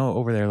whole thing. "No,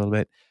 over there a little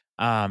bit."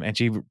 And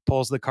she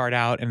pulls the card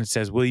out, and it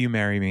says, "Will you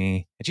marry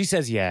me?" And she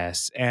says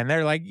yes. And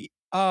they're like,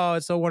 "Oh,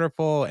 it's so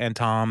wonderful." And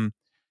Tom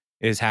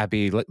is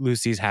happy.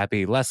 Lucy's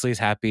happy. Leslie's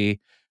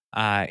happy.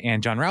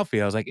 And John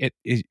Ralphio is like,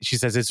 she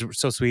says, "It's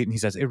so sweet." And he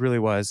says, "It really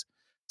was."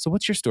 "So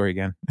what's your story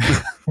again?"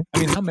 "I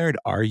mean, how married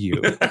are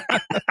you?"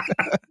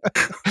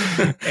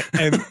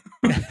 and,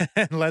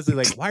 and Leslie's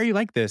like, "Why are you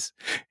like this?"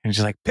 And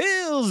she's like,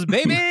 "Pills,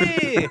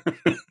 baby."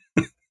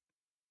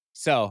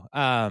 So,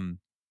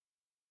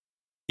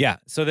 yeah.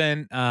 So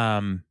then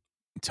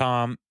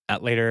Tom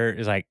later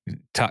is like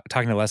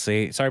talking to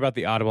Leslie. "Sorry about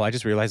the audible. I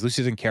just realized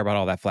Lucy doesn't care about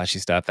all that flashy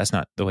stuff. That's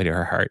not the way to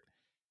her heart."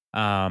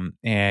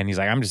 And he's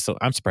like,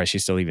 I'm surprised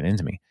she's still even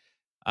into me."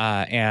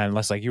 And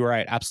Leslie's like, "You were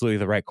right. Absolutely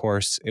the right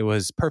course. It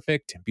was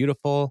perfect and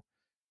beautiful.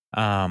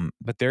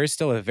 But there is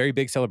still a very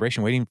big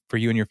celebration waiting for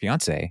you and your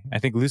fiance. I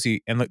think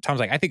Lucy," and Tom's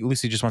like, "I think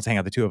Lucy just wants to hang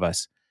out the two of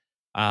us."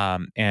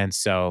 And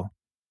so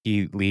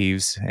he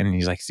leaves, and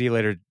he's like, "See you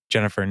later,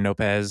 Jennifer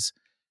Lopez."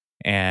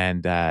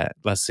 And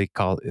Leslie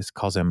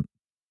calls him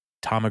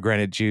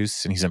pomegranate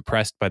juice, and he's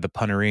impressed by the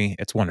punnery.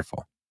 It's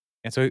wonderful.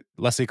 And so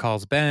Leslie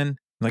calls Ben,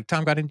 like,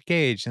 "Tom got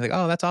engaged." He's like,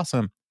 "Oh, that's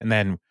awesome." And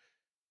then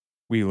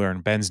we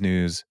learn Ben's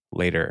news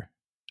later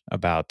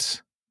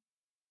about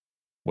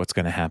what's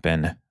going to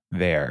happen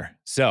there.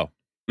 So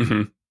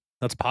hmm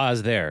let's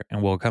pause there,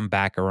 and we'll come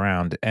back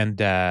around. And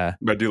But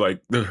I do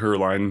like her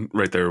line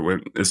right there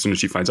when as soon as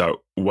she finds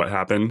out what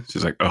happened,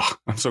 she's like, "Oh,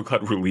 I'm so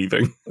glad we're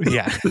leaving."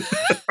 yeah.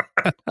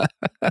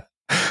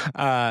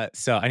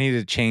 So I need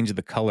to change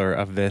the color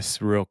of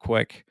this real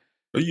quick.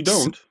 But you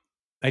don't.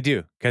 I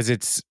do, because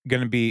it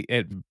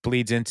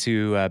bleeds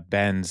into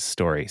Ben's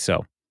story.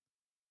 So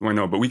Well, I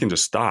know, but we can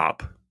just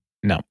stop.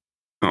 no.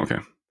 Oh, okay,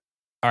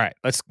 All right,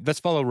 let's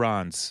follow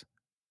Ron's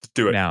let's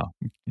do it. now.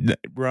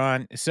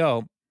 Ron.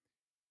 So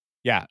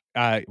yeah,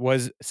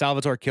 was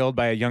Salvatore killed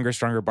by a younger,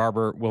 stronger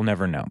barber? We'll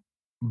never know.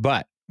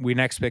 But we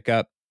next pick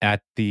up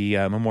at the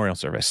memorial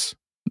service,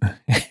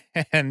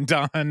 and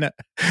Donna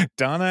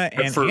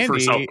and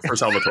Andy For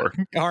Salvatore,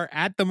 are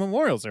at the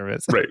memorial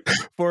service right?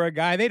 for a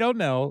guy they don't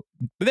know.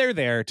 They're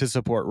there to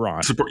support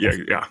Ron, Support. Yeah,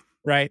 yeah.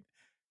 right?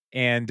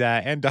 And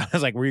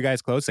Donna's like, were you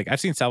guys close? Like, I've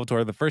seen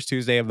Salvatore the first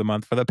Tuesday of the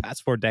month for the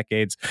past 4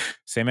 decades.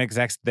 Same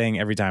exact thing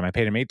every time. I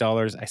paid him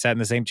 $8. I sat in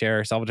the same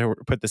chair. Salvatore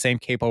put the same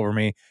cape over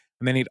me.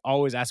 And then he'd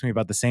always ask me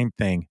about the same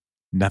thing.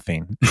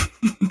 Nothing.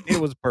 It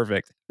was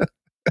perfect.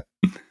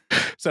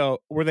 So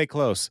were they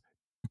close?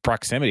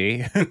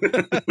 Proximity.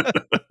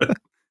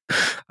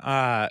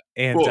 But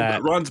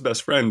Ron's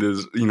best friend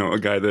is, a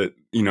guy that,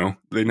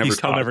 they never he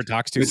still talk. never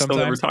talks to They still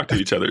never sometimes. talk to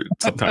each other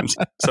sometimes.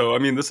 So, I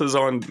mean, this is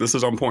on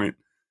point.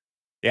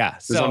 Yeah.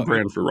 This is on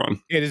brand for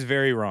Ron. It is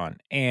very Ron.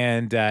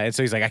 And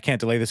so he's like, I can't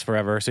delay this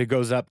forever. So he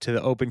goes up to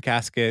the open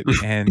casket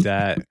and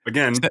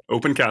again,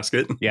 open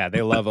casket. Yeah,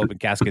 they love open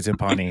caskets in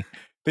Pawnee.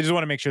 They just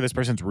want to make sure this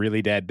person's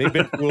really dead. They've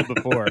been fooled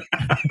before.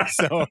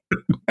 So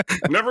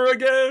never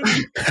again.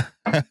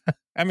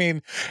 I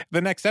mean, the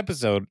next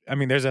episode,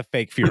 there's a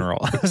fake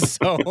funeral.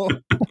 So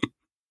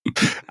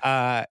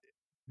yeah,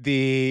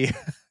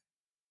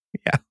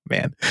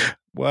 man,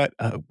 what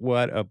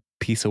a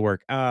piece of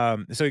work.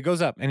 So he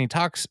goes up and he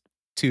talks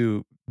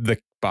to the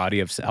body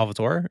of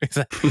Salvatore.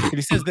 And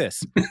he says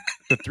this: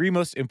 the 3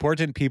 most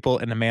important people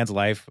in a man's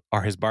life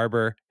are his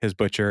barber, his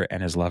butcher,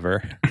 and his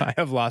lover. I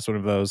have lost one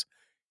of those.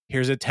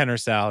 Here's a tenner,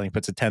 Sal. And he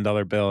puts a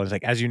 $10 bill. And he's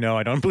like, as you know,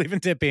 I don't believe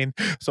in tipping,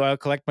 so I'll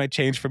collect my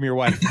change from your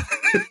wife.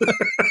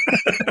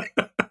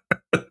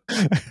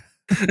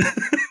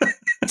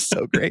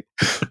 So great.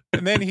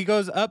 And then he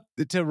goes up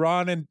to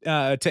Ron and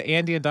to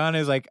Andy and Donna.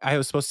 Is like, I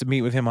was supposed to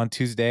meet with him on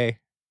Tuesday.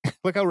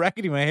 Look how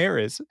raggedy my hair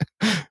is.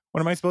 What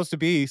am I supposed to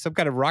be? Some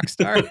kind of rock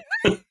star?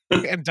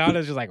 And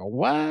Donna's just like,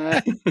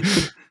 what?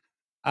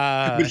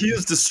 But he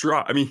is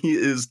distraught. I mean, he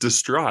is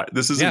distraught.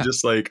 This isn't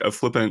just like a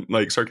flippant,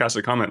 like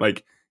sarcastic comment.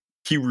 Like,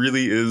 he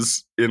really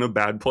is in a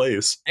bad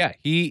place. Yeah,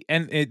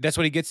 that's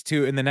what he gets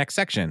to in the next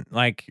section.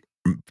 Like,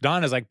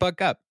 Donna's like,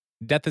 buck up.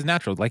 Death is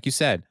natural, like you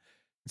said.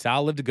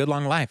 Sal lived a good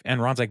long life.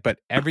 And Ron's like, but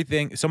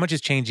everything, so much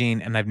is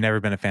changing, and I've never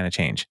been a fan of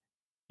change.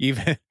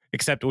 Even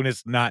except when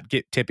it's not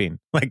tipping.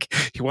 Like,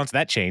 he wants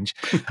that change.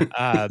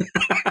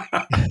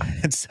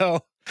 And so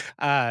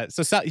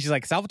she's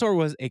like, Salvatore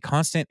was a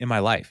constant in my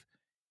life.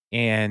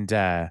 And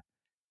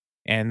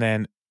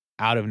then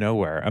out of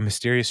nowhere, a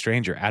mysterious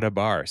stranger at a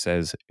bar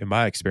says, in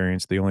my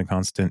experience, the only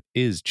constant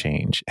is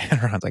change.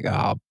 And Ron's like,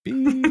 oh,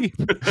 beep.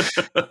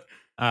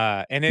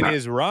 And it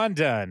is Ron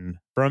Dunn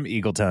from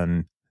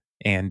Eagleton.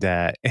 And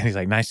he's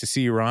like, nice to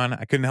see you, Ron.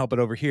 I couldn't help it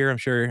over here. I'm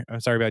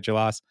sorry about your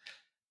loss.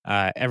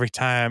 Every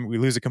time we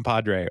lose a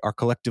compadre, our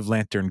collective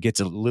lantern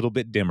gets a little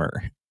bit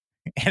dimmer.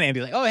 And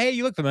Andy's like, oh, hey,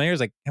 you look familiar. He's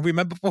like, have we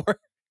met before?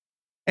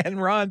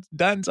 And Ron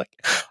Dunn's like,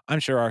 I'm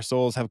sure our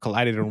souls have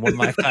collided in one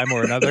lifetime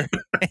or another.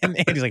 And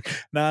Andy's like,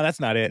 no, that's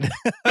not it.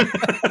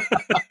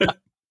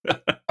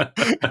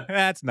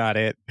 That's not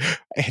it.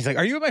 He's like,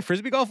 are you in my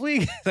Frisbee golf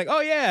league? He's like,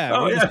 oh, yeah.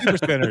 We're the super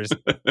spinners.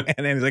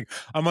 And then he's like,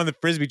 I'm on the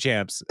Frisbee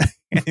champs.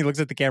 And he looks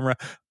at the camera.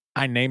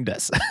 I named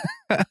us.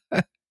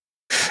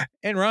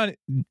 And Ron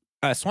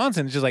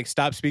Swanson is just like,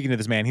 stop speaking to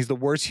this man. He's the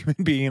worst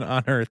human being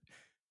on earth.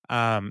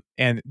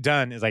 And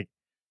Dunn is like,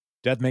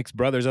 death makes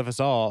brothers of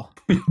us all.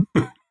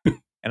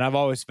 And I've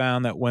always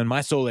found that when my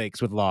soul aches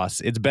with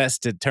loss, it's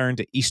best to turn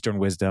to Eastern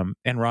wisdom.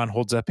 And Ron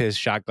holds up his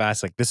shot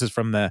glass like, this is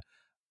from the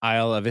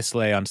Isle of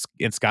Islay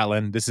in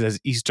Scotland. This is as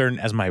Eastern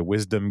as my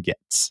wisdom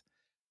gets.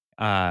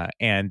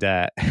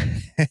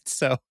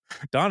 So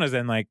Donna's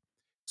then like,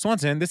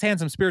 Swanson, this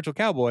handsome spiritual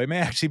cowboy may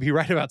actually be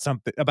right about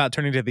something about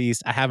turning to the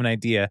east. I have an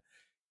idea.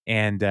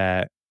 And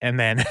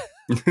then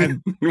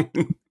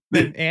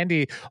then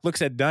Andy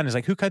looks at Dunn and is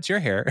like, who cuts your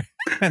hair?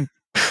 And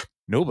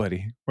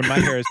nobody. When my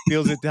hair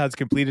feels it has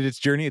completed its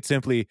journey, it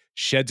simply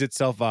sheds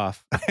itself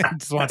off.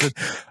 And Swanson,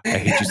 I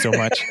hate you so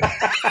much.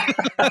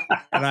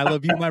 And I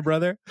love you, my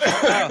brother.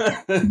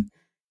 I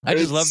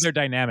just love their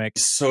dynamic.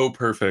 So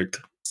perfect.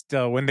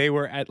 Still, when they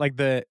were at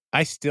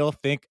I still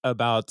think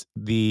about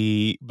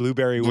the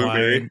blueberry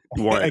wine,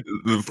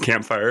 the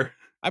campfire.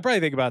 I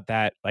probably think about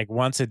that like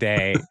once a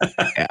day.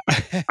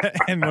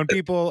 And when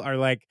people are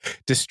like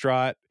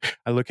distraught,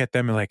 I look at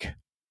them and like,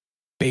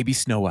 baby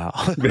snow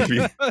owl.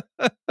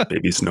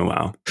 baby snow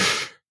owl.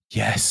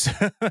 Yes.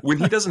 When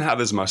he doesn't have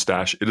his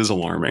mustache, it is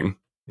alarming.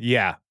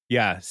 Yeah.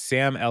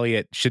 Sam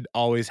Elliott should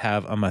always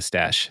have a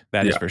mustache.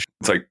 That is for sure.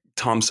 It's like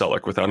Tom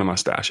Selleck without a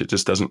mustache. It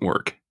just doesn't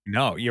work.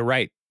 No, you're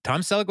right.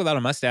 Tom Selleck without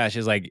a mustache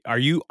is like, are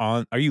you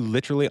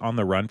literally on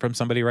the run from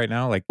somebody right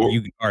now? Like,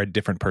 you are a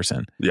different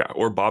person. Yeah.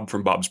 Or Bob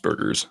from Bob's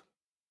Burgers.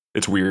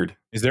 It's weird.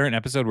 Is there an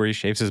episode where he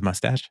shaves his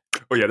mustache?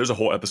 Oh yeah, there's a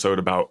whole episode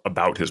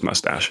about his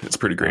mustache. It's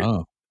pretty great.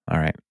 Oh, all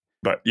right.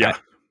 But yeah,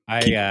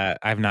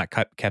 I've not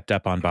kept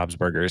up on Bob's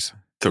Burgers.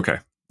 It's okay.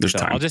 There's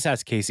time. I'll just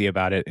ask Casey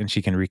about it, and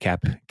she can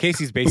recap.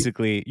 Casey's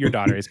basically your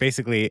daughter is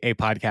basically a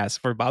podcast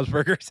for Bob's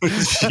Burgers.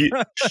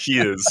 she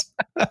is.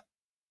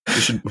 We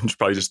should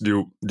probably just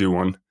do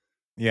one.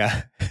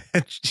 Yeah,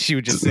 she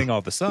would just sing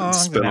all the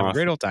songs and have a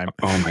great old time.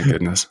 Oh my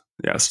goodness,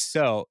 yes.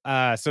 So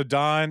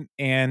Don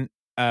and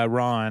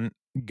Ron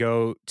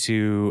go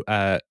to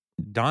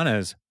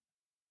Donna's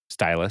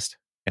stylist,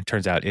 and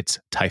turns out it's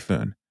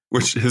Typhoon.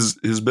 Which his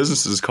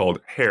business is called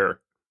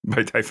Hair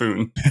by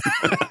Typhoon.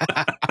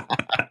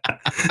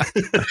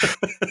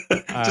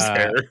 Just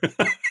hair.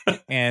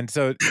 And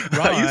so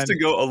I used to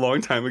Ron, go a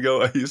long time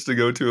ago. I used to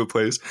go to a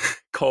place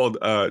called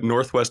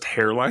Northwest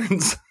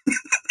Hairlines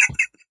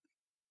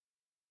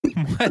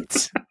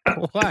what?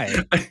 Why?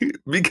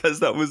 because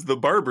that was the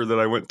barber that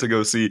I went to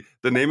go see.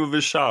 The name of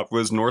his shop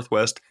was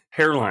Northwest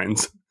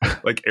Hairlines,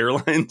 like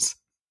airlines.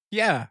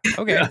 Yeah.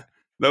 Okay. Yeah,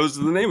 that was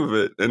the name of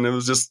it, and it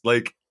was just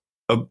like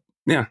a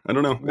yeah. I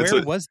don't know. It's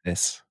Where a was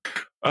this?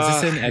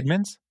 Is this uh, in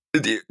Edmonds?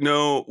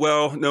 no.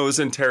 Well, no, it was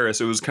in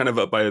Terrace. It was kind of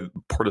up by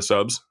Porta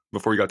Subs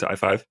before you got to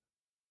I-5.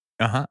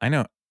 Uh-huh. I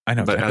know But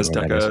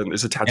exactly where that is. Azteca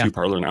is a Yeah. tattoo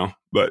parlor now.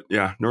 But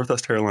yeah,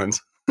 Northwest Hairlines.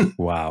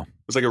 Wow.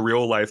 It's like a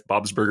real life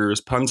Bob's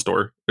Burgers pun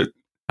store.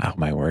 Oh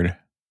my word.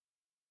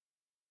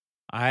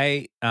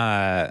 I've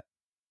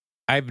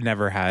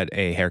never had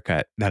a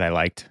haircut that I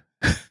liked.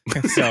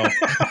 So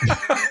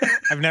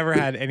I've never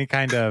had any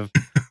kind of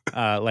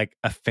like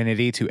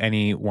affinity to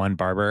any one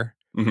barber.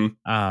 Mhm.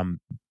 Um,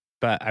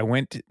 but I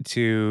went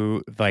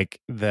to like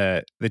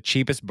the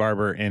cheapest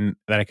barber in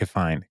that I could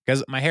find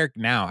because my hair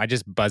now I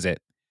just buzz it,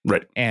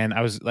 Right. and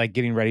I was like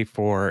getting ready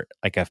for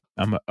like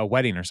a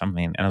wedding or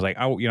something, and I was like,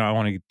 oh, I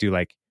want to do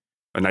like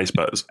A nice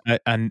buzz. I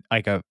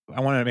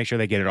wanted to make sure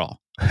they get it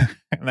all,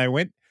 and I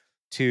went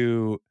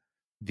to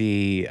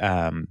the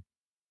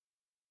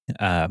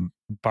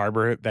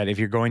barber that if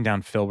you're going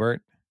down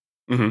Filbert,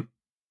 Mhm.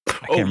 I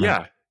Oh can't remember.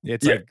 yeah.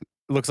 It's Yeah. like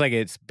looks like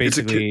it's It's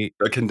basically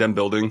a condemned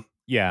building.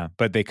 yeah,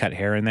 but they cut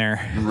hair in there,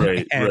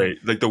 Right, and right.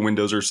 Like the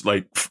windows are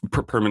like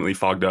permanently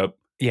fogged up.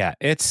 yeah,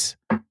 it's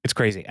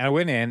crazy. I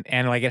went in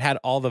and like it had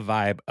all the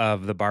vibe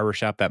of the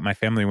barbershop that my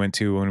family went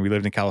to when we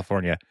lived in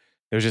California.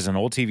 There was just an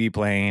old TV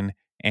playing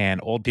and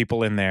old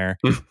people in there,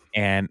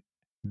 and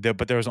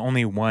but there was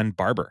only one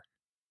barber,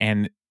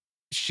 and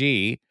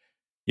she,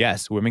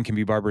 yes, women can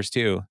be barbers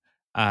too,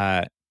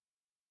 uh,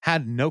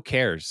 had no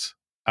cares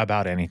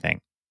about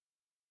anything.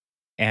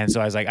 And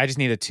so I was like, I just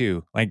need a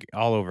two, like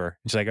all over.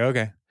 And she's like,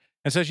 okay.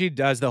 And so she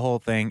does the whole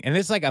thing. And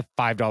it's like a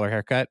 $5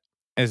 haircut.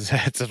 Is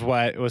that's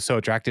what was so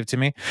attractive to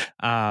me.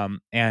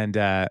 And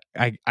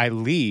I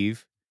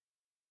leave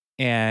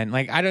and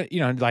like I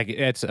don't, like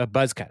it's a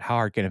buzz cut. How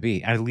hard can it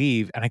be? I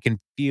leave and I can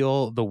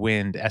feel the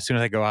wind as soon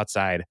as I go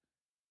outside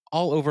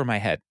all over my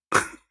head.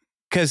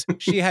 Because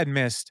she had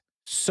missed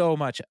so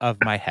much of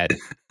my head.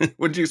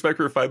 What did you expect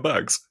for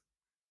 $5?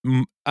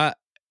 Mm, a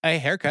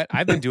haircut.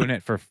 I've been doing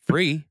it for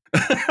free.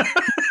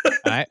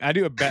 I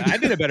did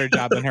a better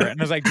job than her. And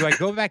I was like, do I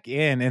go back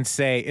in and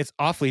say it's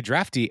awfully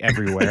drafty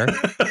everywhere?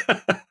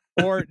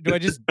 Or do I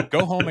just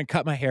go home and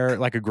cut my hair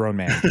like a grown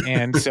man?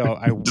 And so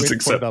I Just went for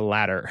accept. the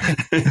latter.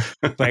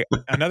 Like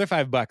another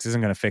 $5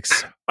 isn't going to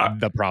fix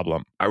the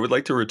problem. I would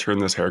like to return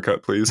this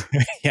haircut, please.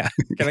 Yeah.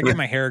 Can I get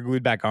my hair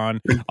glued back on?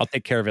 I'll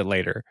take care of it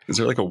later. Is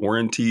there like a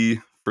warranty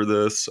for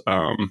this?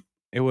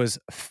 It was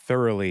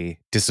thoroughly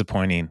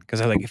disappointing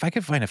because I was like, if I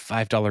could find a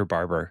 $5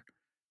 barber,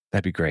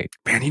 that'd be great.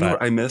 Man, you know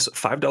what I miss?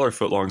 $5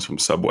 footlongs from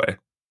Subway.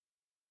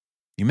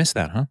 You missed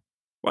that, huh?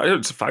 Well,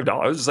 it's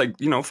 $5. It's like,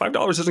 $5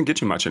 doesn't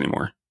get you much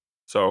anymore.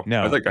 So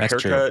No, I'd like a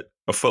that's true. haircut,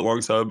 a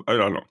footlong sub. I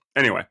don't know.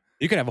 Anyway.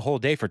 You could have a whole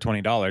day for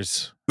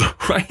 $20.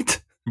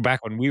 Right?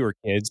 Back when we were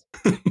kids.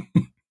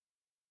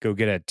 Go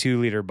get a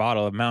 2-liter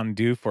bottle of Mountain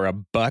Dew for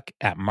 $1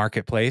 at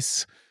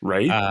Marketplace.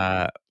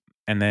 Right?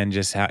 And then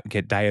just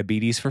get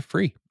diabetes for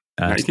free.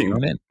 Now you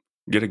can in.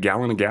 get a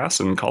gallon of gas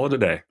and call it a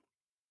day.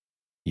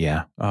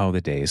 Yeah. Oh, the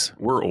days.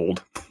 We're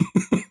old.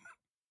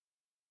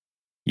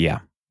 Yeah.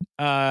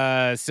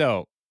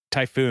 So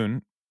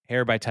Typhoon,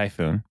 Hair by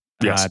Typhoon.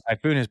 Yes.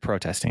 Typhoon is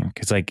protesting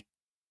because like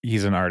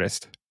he's an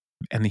artist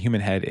and the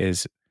human head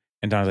is,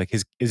 and Donna's like,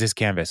 is his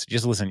canvas.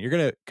 Just listen, you're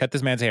going to cut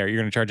this man's hair. You're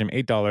going to charge him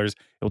 $8. It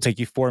will take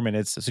you 4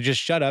 minutes. So just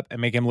shut up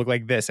and make him look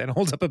like this, and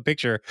holds up a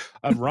picture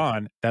of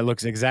Ron that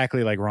looks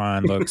exactly like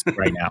Ron looks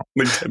right now.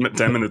 Like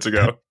 10 minutes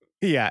ago.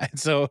 Yeah. And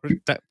so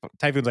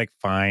Typhoon's like,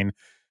 fine.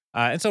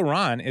 And so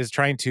Ron is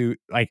trying to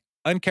like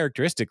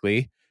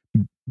uncharacteristically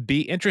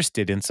be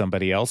interested in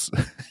somebody else.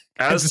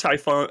 As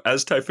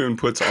Typhoon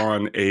puts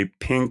on a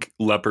pink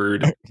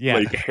leopard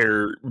like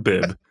hair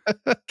bib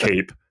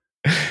cape.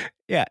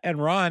 Yeah.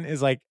 And Ron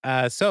is like,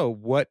 so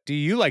what do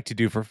you like to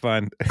do for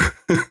fun?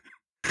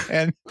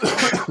 And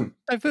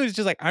Typhoon is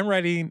just like, I'm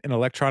writing an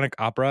electronic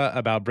opera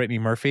about Brittany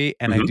Murphy,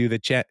 and I do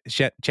the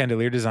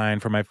chandelier design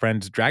for my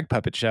friend's drag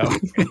puppet show.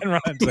 And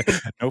Ron's like,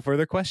 no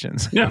further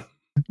questions. Yeah.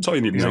 That's all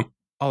you need to know. Like,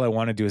 all I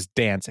want to do is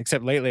dance,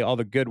 except lately all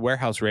the good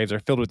warehouse raves are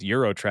filled with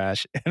Euro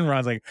trash. And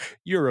Ron's like,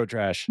 Euro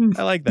trash.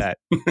 I like that.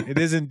 It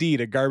is indeed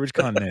a garbage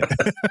continent.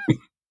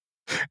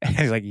 And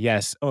he's like,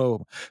 yes.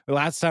 Oh, the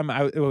last time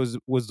it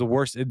was the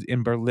worst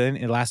in Berlin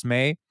in last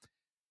May.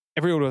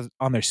 Everyone was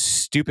on their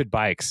stupid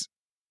bikes.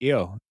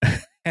 Ew.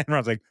 And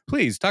Ron's like,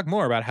 please talk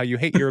more about how you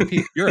hate Europe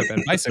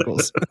and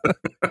bicycles.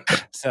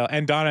 So,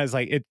 and Donna is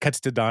like, it cuts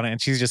to Donna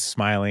and she's just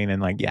smiling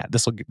and like, yeah,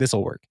 this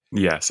will work.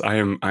 Yes, I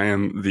am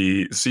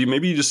see,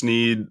 maybe you just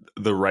need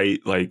the right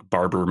like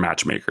barber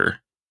matchmaker,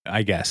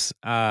 I guess.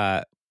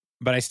 But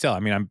I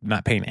mean, I'm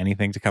not paying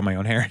anything to cut my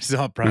own hair, so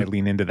I'll probably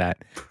lean into that.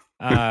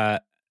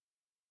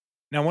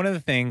 Now, one of the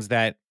things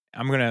that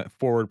I'm going to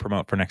forward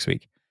promote for next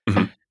week.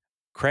 Mhm.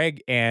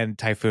 Craig and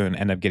Typhoon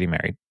end up getting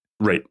married.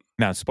 Right.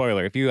 Now,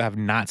 spoiler, if you have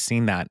not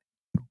seen that,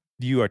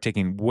 you are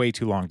taking way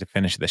too long to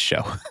finish this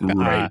show.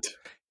 Right.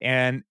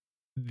 And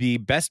the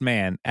best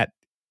man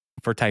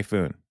for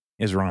Typhoon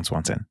is Ron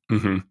Swanson.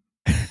 Hmm.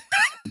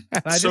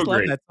 And I So just love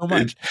great. that so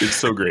much. It's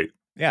so great.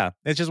 Yeah,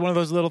 it's just one of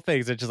those little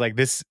things that's just like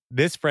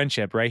this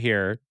friendship right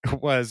here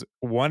was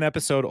one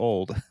episode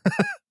old.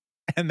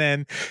 And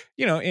then,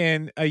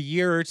 in a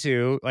year or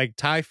two, like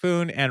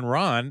Typhoon and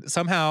Ron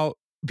somehow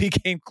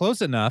became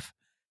close enough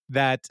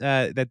that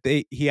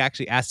he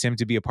actually asked him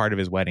to be a part of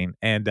his wedding.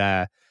 And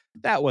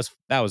that was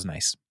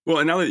nice. Well,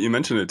 and now that you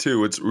mention it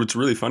too, what's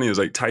really funny is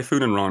like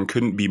Typhoon and Ron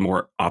couldn't be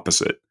more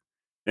opposite.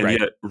 And Right.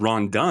 yet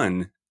Ron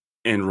Dunn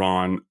and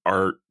Ron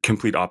are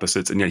complete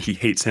opposites, and yet he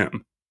hates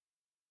him.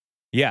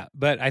 Yeah,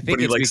 but I But think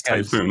he it's likes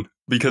because, Typhoon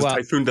because well,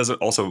 Typhoon doesn't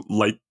also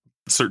like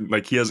certain,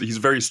 like he's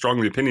very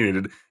strongly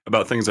opinionated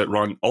about things that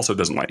Ron also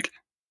doesn't like.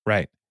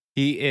 right.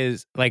 He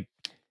is like,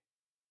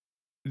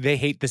 they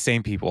hate the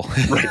same people.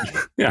 Right.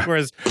 Yeah.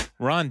 Whereas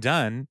Ron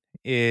Dunn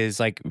is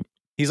like,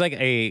 he's like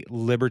a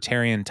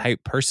libertarian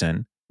type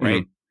person,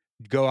 right?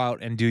 Go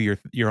out and do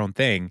your own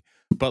thing,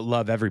 but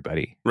love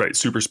everybody. Right.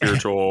 Super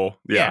spiritual.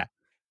 Yeah. Yeah.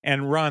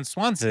 And Ron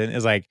Swanson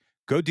is like,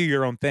 go do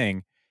your own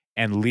thing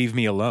and leave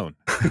me alone.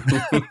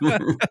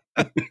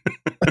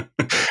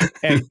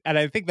 And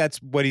I think that's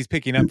what he's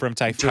picking up from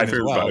Typhoon as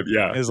Typhoon's well. vibe.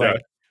 Yeah. Is Yeah.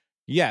 like,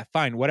 yeah,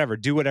 fine, whatever.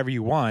 Do whatever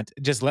you want.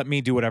 Just let me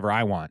do whatever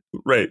I want.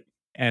 Right.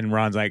 And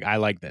Ron's like, I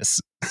like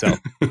this. So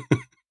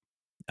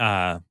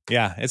yeah,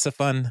 it's a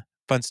fun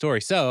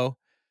story. So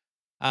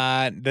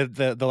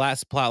the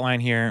last plot line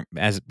here,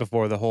 as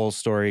before the whole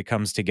story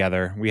comes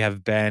together, we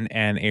have Ben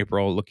and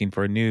April looking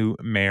for a new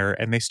mayor,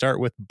 and they start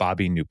with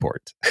Bobby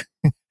Newport.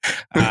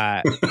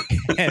 uh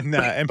and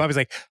Bobby's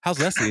like, how's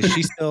Leslie? Is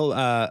she still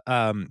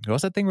what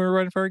was that thing we were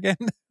running for again?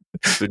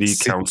 City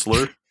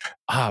councilor.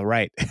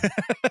 Right.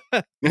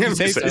 You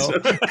say so.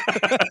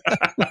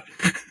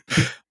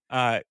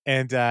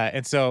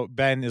 And so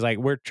Ben is like,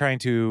 we're trying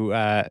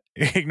to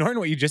ignoring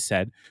what you just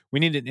said. We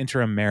need an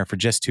interim mayor for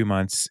just 2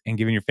 months, and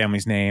given your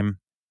family's name,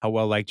 how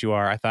well liked you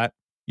are, I thought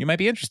you might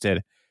be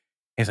interested.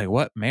 He's like,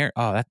 what, mayor?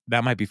 Oh,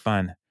 that might be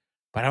fun,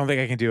 but I don't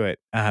think I can do it.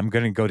 I'm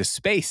going to go to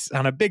space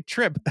on a big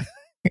trip.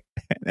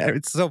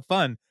 It's so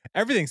fun.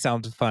 Everything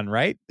sounds fun,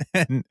 right?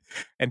 And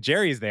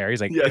Jerry's there.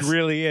 He's like, Yes. it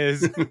really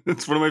is.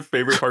 It's one of my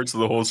favorite parts of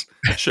the whole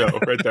show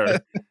right there.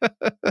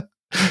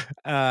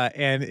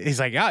 And he's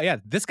like, yeah,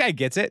 this guy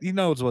gets it. He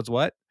knows what's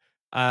what.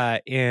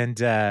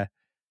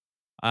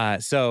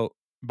 So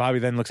Bobby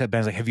then looks at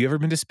Ben, like, have you ever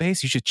been to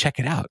space? You should check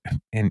it out.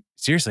 And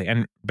seriously,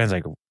 and Ben's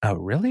like, oh,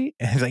 really?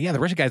 And he's like, yeah, the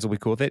Russian guys will be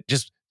cool with it.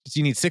 Just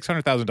you need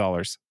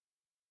 $600,000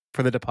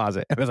 for the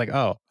deposit. And I was like,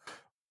 oh,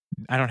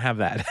 I don't have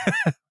that.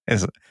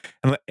 And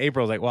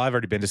April's like, well, I've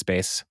already been to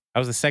space. I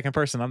was the second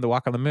person on the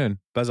walk on the moon.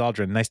 Buzz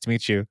Aldrin, nice to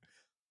meet you.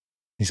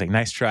 He's like,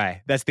 nice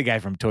try. That's the guy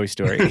from Toy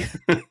Story.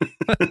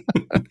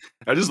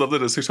 I just love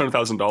that it's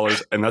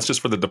 $600,000, and that's just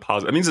for the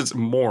deposit. That means it's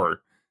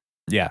more.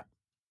 Yeah,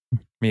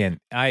 man,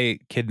 I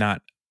could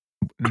not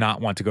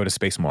want to go to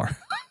space more.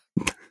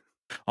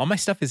 All my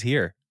stuff is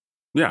here.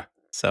 Yeah.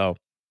 So,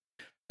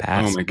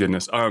 pass. Oh my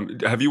goodness.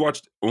 Have you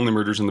watched Only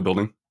Murders in the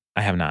Building?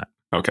 I have not.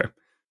 Okay.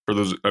 For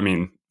those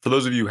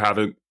of you who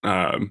haven't,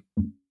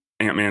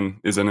 Ant-Man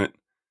is in it.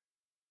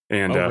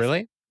 And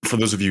really? For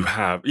those of you who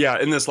have,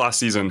 in this last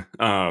season,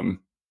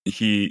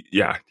 he's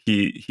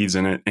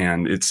in it,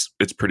 and it's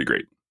pretty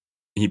great.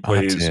 He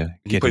plays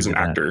an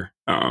actor.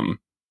 And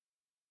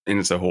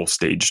it's a whole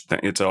stage thing.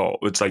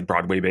 It's like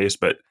Broadway based,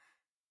 but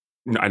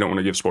I don't want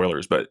to give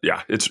spoilers, but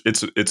yeah, it's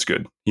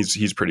good.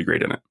 He's pretty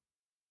great in it.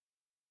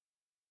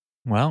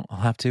 Well, I'll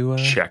have to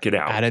check it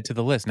out. Add it to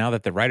the list now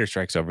that the writer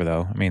strike's over.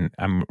 Though, I mean,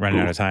 I'm running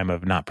out of time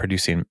of not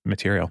producing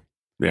material.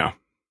 Yeah.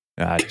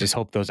 Just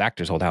hope those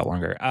actors hold out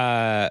longer.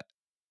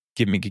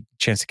 Give me a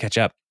chance to catch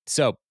up.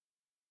 So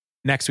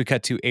next we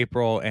cut to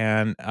April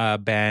and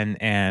Ben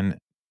and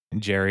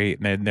Jerry.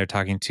 And they're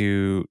talking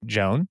to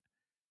Joan.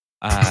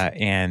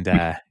 And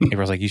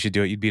April's like, you should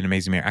do it. You'd be an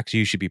amazing mayor. Actually,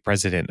 you should be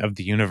president of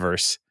the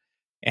universe.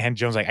 And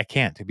Joan's like, I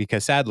can't,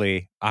 because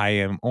sadly, I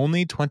am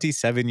only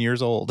 27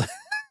 years old.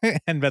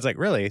 And Ben's like,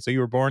 really? So you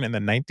were born in the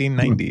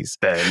 1990s?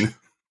 Ben.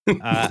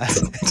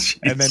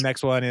 And then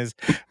next one is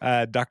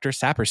Dr.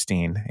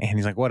 Saperstein. And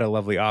he's like, what a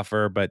lovely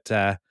offer, but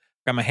got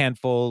my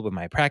handful with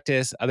my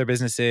practice, other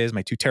businesses,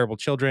 my 2 terrible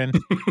children.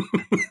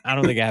 I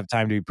don't think I have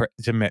time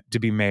to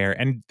be mayor.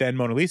 And then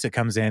Mona Lisa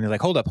comes in and is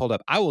like, hold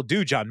up. I will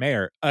do John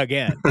Mayer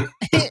again.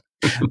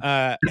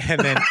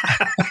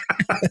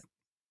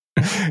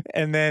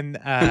 And then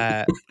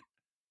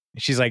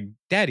she's like,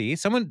 Daddy,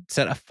 someone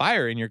set a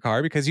fire in your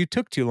car because you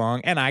took too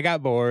long and I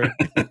got bored.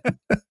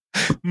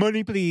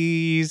 Money,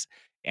 please.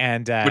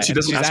 And but she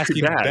doesn't ask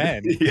her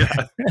dad. Ben.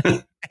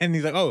 Yeah. And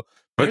he's like, oh,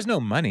 there's no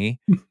money.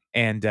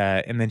 And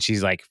then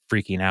she's like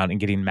freaking out and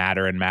getting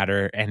madder and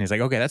madder. And he's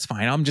like, okay, that's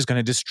fine. I'm just going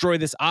to destroy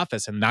this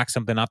office and knock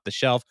something off the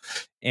shelf.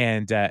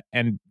 And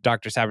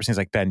Dr. Saperstein's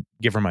like, Ben,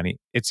 give her money.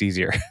 It's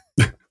easier.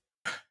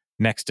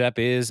 Next up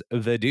is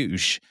the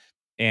douche.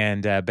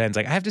 And Ben's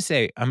like, I have to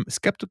say, I'm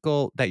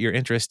skeptical that your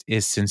interest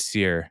is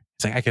sincere.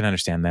 It's like, I can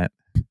understand that.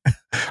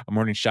 A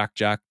morning shock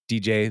jock,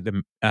 DJ,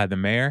 the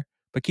mayor,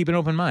 but keep an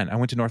open mind. I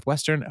went to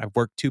Northwestern. I've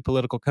worked 2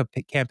 political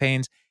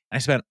campaigns. And I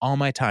spent all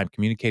my time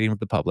communicating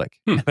with the public.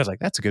 Hmm. I was like,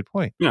 that's a good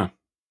point. Yeah.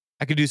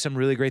 I could do some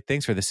really great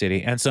things for the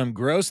city and some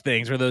gross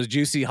things for those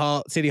juicy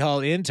city hall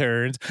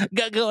interns.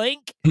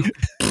 Goink.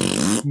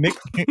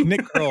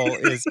 Nick Kroll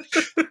is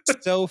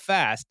so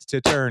fast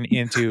to turn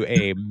into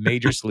a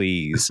major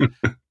sleaze.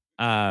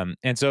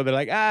 And so they're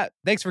like,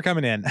 thanks for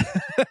coming in.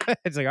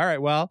 It's like, all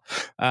right, well,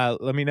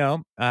 let me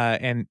know.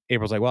 And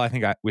April's like, well, I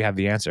think we have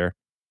the answer.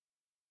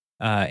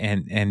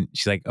 And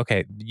she's like,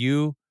 okay,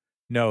 you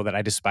know that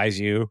I despise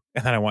you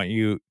and that I want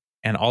you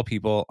and all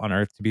people on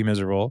earth to be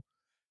miserable.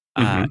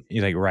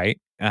 He's like, right.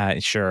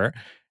 Sure.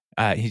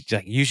 He's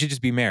like, you should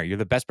just be mayor. You're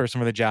the best person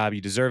for the job.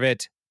 You deserve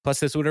it. Plus,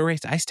 this would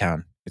erase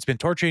Icetown. It's been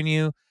torturing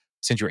you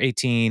since you were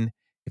 18.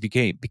 If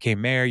you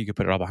became mayor, you could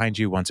put it all behind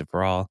you once and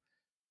for all.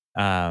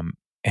 And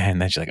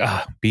then she's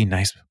like, being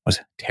nice was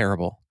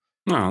terrible.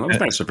 No, that was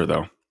nice of her,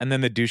 though. And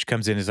then the douche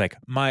comes in and is like,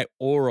 my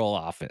oral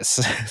office.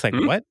 It's like,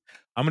 what?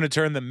 I'm going to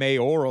turn the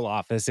mayoral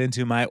office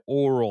into my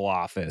oral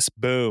office.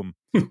 Boom.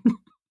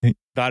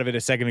 Thought of it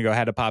a second ago,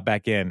 had to pop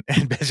back in.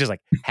 And Ben's just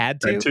like, had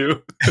to? Had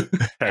to.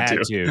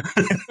 Had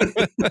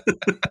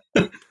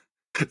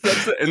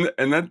to.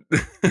 And that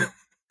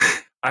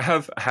I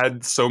have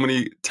had so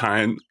many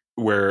times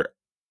where,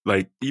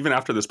 like, even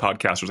after this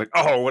podcast, was like,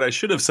 oh, what I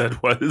should have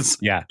said was,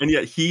 yeah. And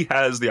yet he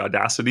has the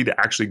audacity to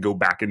actually go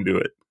back and do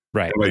it.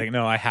 Right. Like,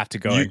 no, I have to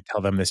go and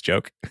tell them this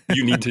joke.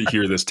 You need to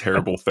hear this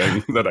terrible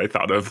thing that I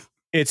thought of.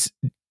 It's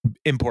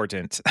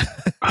important.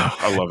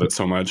 I love it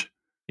so much.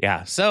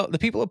 Yeah. So the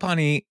people of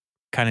Pawnee,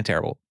 kind of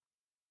terrible.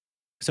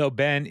 So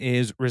Ben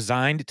is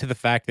resigned to the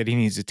fact that he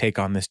needs to take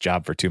on this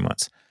job for 2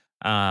 months.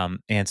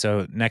 And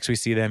so next we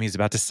see them, he's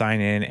about to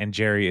sign in, and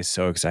Jerry is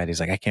so excited. He's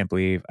like, I can't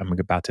believe I'm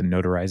about to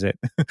notarize it.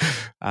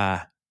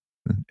 And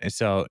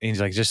so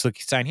he's like, just look,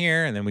 sign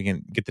here, and then we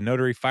can get the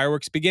notary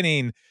fireworks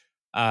beginning.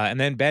 And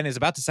then Ben is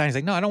about to sign. He's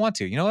like, no, I don't want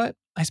to. You know what?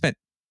 I spent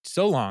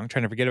so long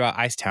trying to forget about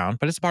Icetown,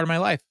 but it's a part of my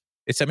life.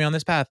 It set me on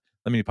this path.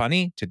 Let me to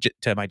Pawnee,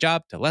 to my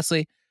job, to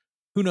Leslie.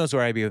 Who knows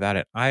where I'd be without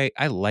it? I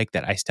like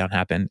that Icetown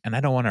happened, and I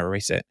don't want to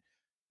erase it.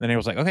 Then he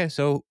was like, okay,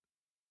 so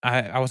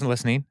I wasn't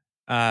listening.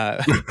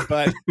 But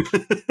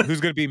who's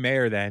going to be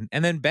mayor then?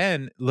 And then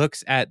Ben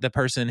looks at the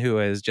person who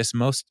is just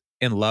most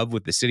in love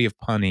with the city of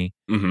Pawnee,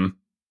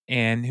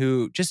 and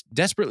who just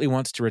desperately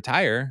wants to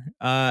retire.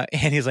 And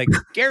he's like,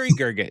 Gary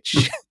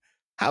Gergich,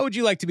 how would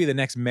you like to be the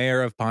next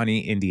mayor of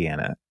Pawnee,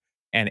 Indiana?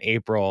 And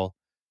April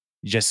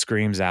just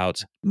screams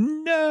out,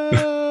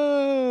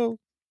 no.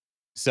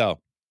 So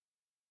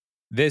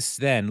this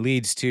then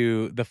leads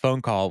to the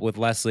phone call with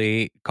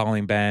Leslie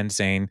calling Ben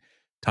saying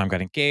Tom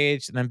got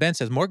engaged. And then Ben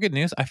says, more good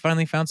news. I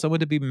finally found someone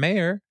to be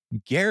mayor,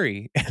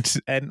 Gary.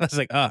 And I was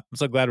like, I'm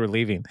so glad we're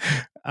leaving.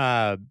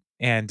 And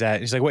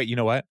she's like, wait, you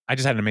know what? I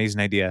just had an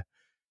amazing idea.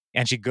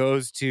 And she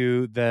goes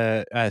to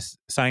the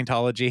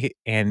Scientology,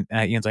 and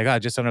Ian's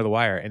like, just under the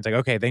wire. And it's like,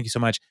 okay, thank you so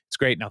much. It's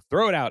great. Now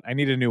throw it out. I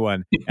need a new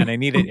one. And I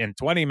need it in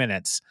 20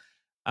 minutes.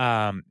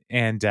 And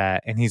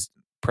he's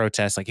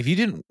protests like, if you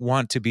didn't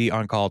want to be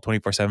on call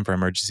 24/7 for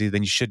emergency,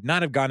 then you should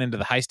not have gone into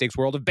the high stakes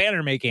world of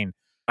banner making.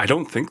 I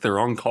don't think they're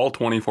on call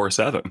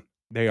 24/7.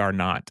 They are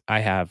not. I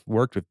have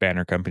worked with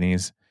banner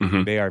companies.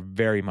 They are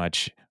very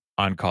much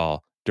on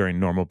call during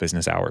normal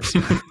business hours.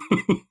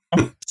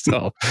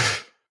 So,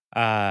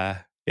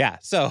 yeah.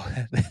 So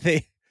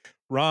they,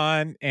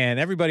 Ron and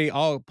everybody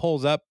all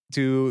pulls up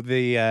to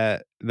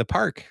the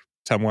park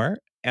somewhere.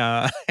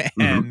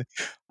 And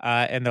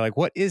they're like,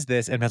 what is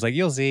this? And Ben's like,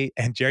 you'll see.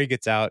 And Jerry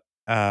gets out.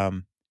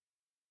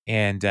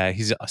 And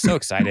he's so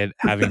excited,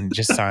 having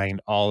just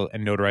signed all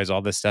and notarized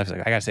all this stuff. He's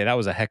like, I gotta say, that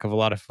was a heck of a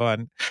lot of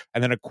fun.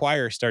 And then a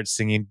choir starts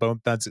singing Bone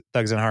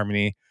Thugs in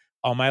Harmony,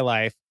 All My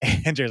Life.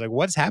 And Jerry's like,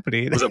 what's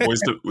happening? Was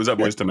that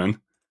Boys to Men?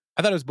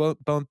 I thought it was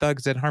Bone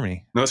Thugs in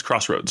Harmony. No, it's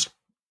Crossroads.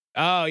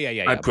 Oh,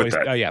 yeah. I put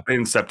that. Oh, yeah. I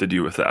incepted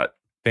you with that.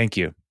 Thank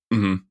you.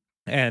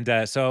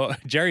 And so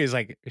Jerry is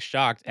like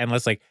shocked, and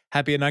let's like,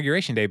 happy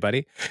inauguration day,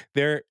 buddy.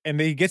 And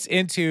he gets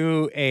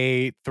into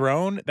a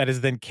throne that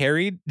is then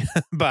carried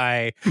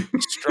by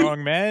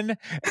strong men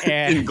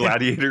and in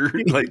gladiator,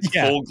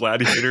 full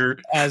gladiator.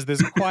 As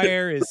this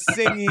choir is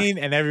singing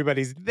and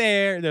everybody's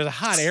there. There's a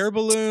hot air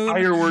balloon.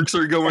 Fireworks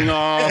are going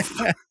off.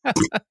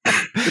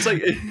 It's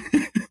like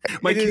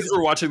my kids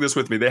were watching this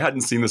with me. They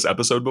hadn't seen this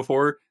episode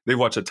before. They've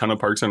watched a ton of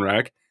Parks and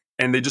Rec.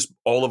 And they just,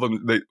 all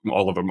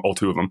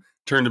two of them,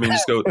 turn to me and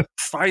just go,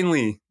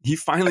 he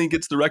finally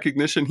gets the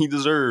recognition he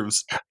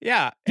deserves.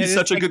 Yeah. He's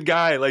such a good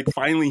guy. Like,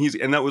 finally,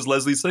 and that was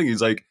Leslie's thing.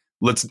 He's like,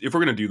 if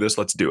we're going to do this,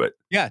 let's do it.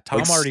 Yeah.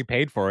 Tom already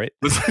paid for it.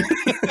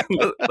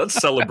 Let's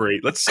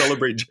celebrate. Let's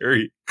celebrate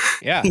Jerry.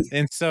 Yeah.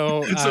 And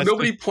so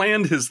nobody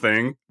planned his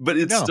thing, but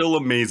it's still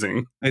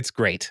amazing. It's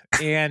great.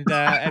 And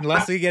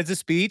Leslie gets a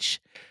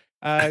speech.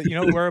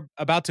 We're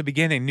about to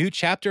begin a new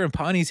chapter in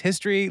Pawnee's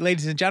history.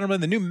 Ladies and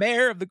gentlemen, the new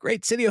mayor of the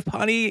great city of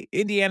Pawnee,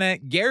 Indiana,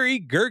 Gary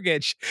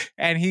Gergich.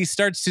 And he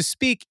starts to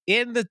speak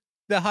in the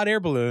the hot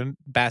air balloon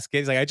basket.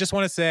 He's like, I just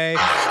want to say.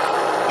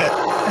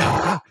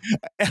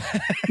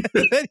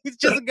 Then he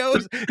just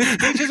goes, his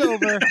speech is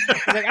over.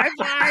 He's like, I'm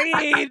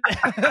fine.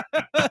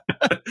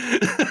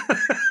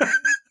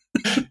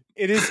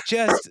 It is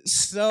just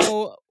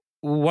so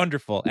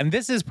wonderful. And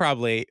this is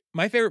probably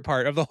my favorite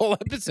part of the whole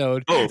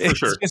episode. Oh, for it's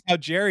sure. just how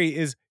Gary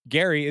is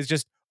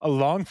just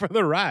along for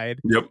the ride.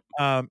 Yep.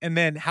 And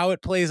then how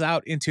it plays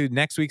out into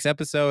next week's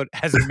episode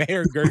as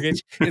Mayor Gergich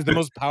is the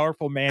most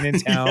powerful man in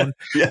town.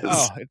 Yes.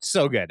 Oh, it's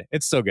so good.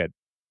 It's so good.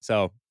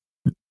 So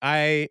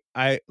I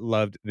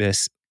loved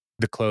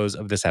the close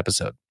of this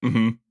episode.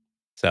 Mm-hmm.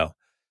 So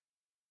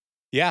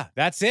yeah,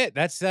 that's it.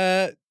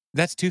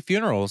 That's two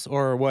funerals,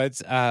 or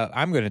what's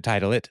I'm going to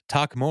title it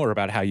 "Talk More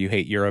About How You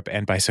Hate Europe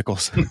and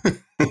Bicycles."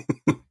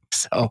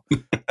 So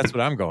that's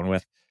what I'm going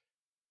with.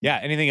 Yeah.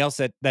 Anything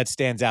else that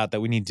stands out that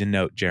we need to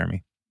note,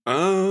 Jeremy?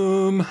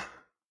 No.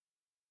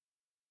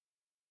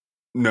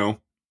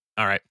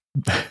 All right.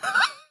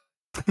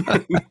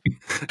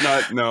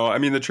 No. I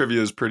mean, the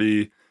trivia is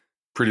pretty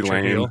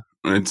Trivial.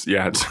 lame. It's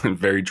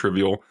very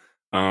trivial.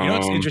 You know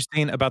what's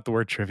interesting about the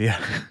word trivia?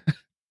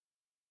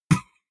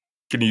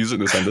 Can you use it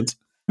in a sentence?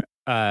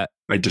 I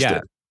just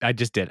did. I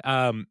just did.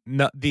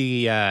 No,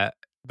 the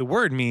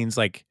word means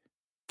like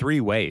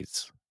three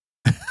ways.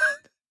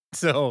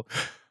 So,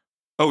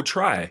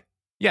 Try.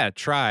 yeah,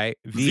 try.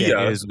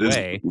 Via is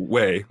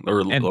way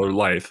or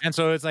life. And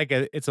so it's like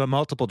it's a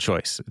multiple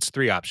choice. It's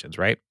three options,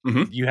 right?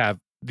 Mm-hmm. You have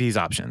these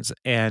options,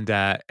 and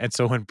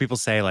so when people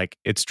say like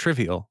it's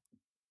trivial,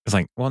 it's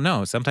like, well,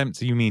 no.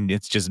 Sometimes you mean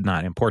it's just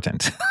not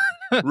important,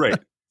 Right?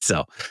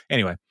 So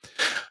anyway,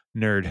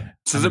 nerd.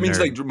 So that means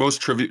like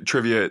most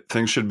trivia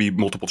things should be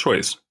multiple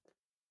choice.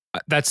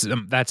 That's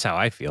how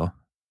I feel.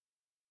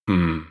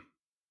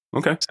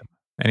 Okay. So,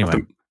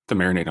 anyway, to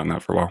marinate on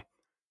that for a while.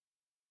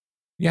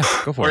 Yeah,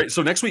 go for it. All right.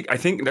 So next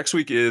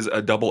week is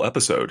a double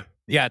episode.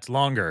 Yeah, it's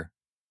longer,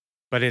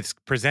 but it's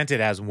presented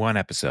as one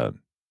episode.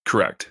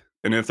 Correct.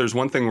 And if there's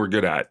one thing we're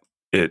good at,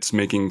 it's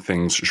making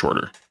things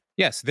shorter.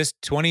 Yes, this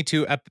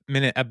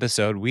 22-minute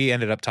episode we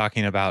ended up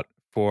talking about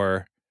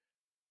for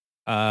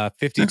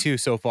 52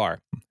 so far.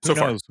 Who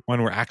knows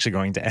when we're actually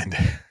going to end?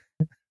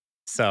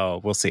 So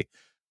we'll see.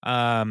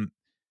 I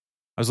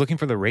was looking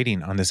for the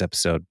rating on this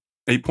episode.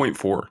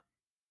 8.4.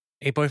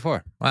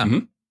 8.4. Wow.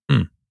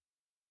 Mm-hmm.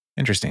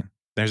 Interesting.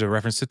 There's a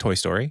reference to Toy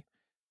Story.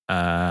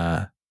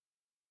 The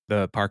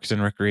Parks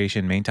and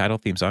Recreation main title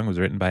theme song was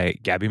written by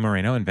Gabby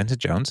Moreno and Vincent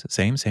Jones.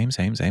 Same.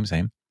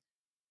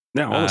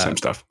 Yeah, all the same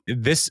stuff.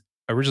 This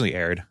originally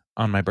aired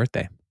on my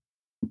birthday.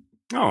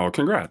 Oh,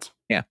 congrats.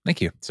 Yeah,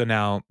 thank you. So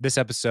now this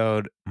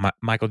episode,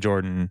 Michael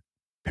Jordan,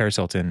 Paris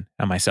Hilton,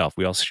 and myself,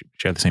 we all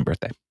share the same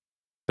birthday.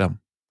 So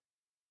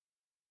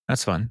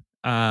that's fun.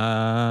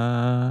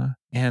 And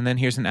then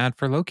here's an ad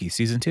for Loki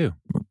season 2.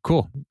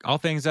 Cool. All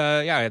things,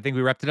 I think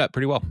we wrapped it up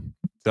pretty well.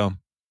 So,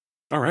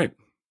 all right.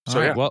 So,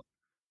 all right. Well,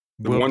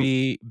 we'll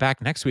be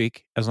back next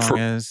week as long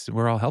as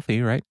we're all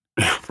healthy, right?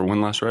 For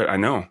one last ride. I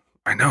know.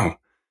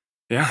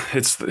 Yeah,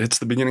 it's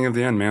the beginning of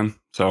the end, man.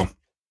 So,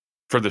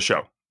 for the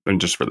show,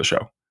 and just for the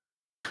show.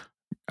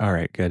 All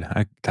right, good.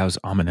 That was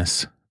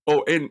ominous.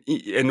 Oh, and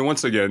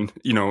once again,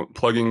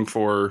 plugging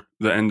for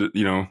the end,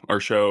 our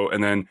show,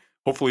 and then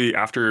hopefully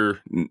after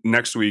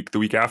next week, the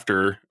week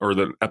after, or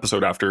the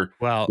episode after.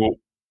 Well,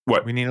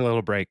 what? We need a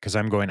little break because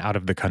I'm going out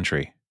of the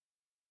country.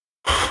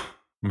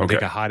 I'm going to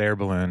take a hot air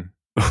balloon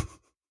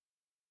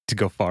to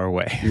go far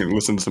away. You can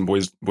listen to some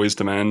Boys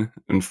to Men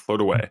and float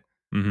away.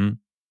 Mm-hmm.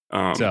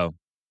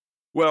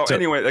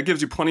 Anyway, that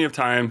gives you plenty of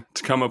time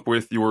to come up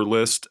with your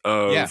list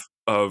of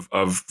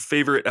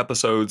favorite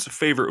episodes,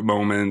 favorite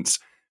moments,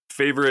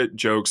 favorite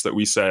jokes that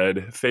we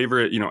said,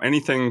 favorite,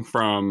 anything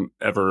from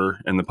ever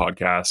in the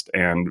podcast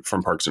and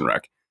from Parks and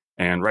Rec,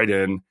 and write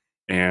in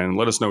and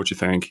let us know what you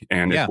think.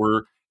 And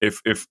if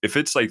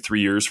it's like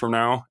 3 years from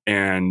now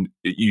and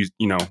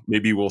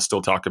maybe we'll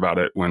still talk about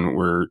it when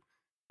we're,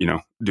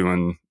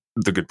 doing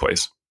The Good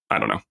Place. I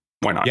don't know.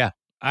 Why not? Yeah.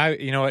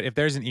 You know what? If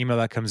there's an email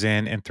that comes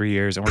in 3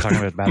 years and we're talking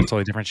about a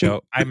totally different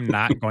show, I'm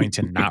not going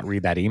to not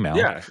read that email.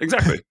 Yeah,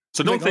 exactly.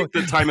 So don't think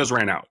the time has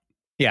ran out.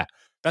 Yeah.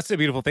 That's the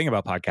beautiful thing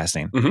about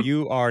podcasting. Mm-hmm.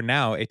 You are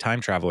now a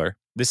time traveler.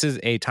 This is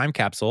a time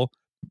capsule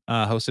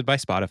hosted by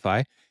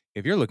Spotify.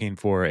 If you're looking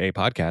for a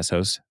podcast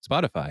host,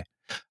 Spotify.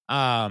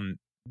 So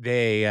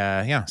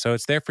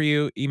it's there for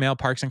you. Email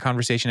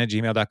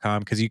parksandconversation@gmail.com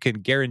because you can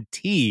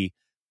guarantee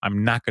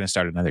I'm not going to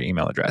start another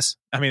email address.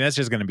 I mean, that's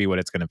just going to be what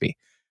it's going to be.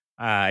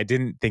 I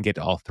didn't think it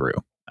all through.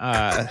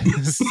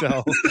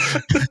 So,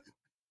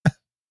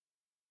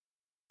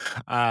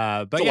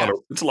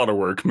 it's a lot of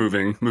work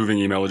moving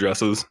email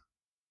addresses.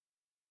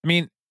 I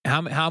mean,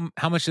 how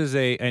much does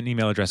an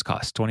email address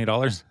cost?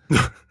 $20?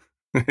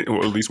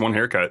 Well, at least one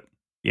haircut.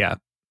 Yeah.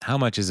 How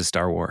much is a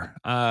Star War?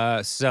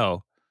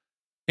 So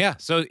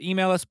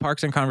email us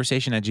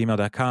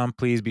parksandconversation@gmail.com.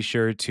 Please be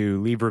sure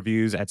to leave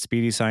reviews at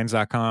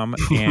speedysigns.com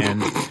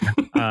and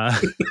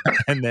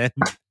and then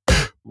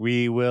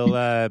we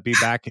will be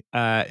back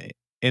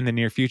in the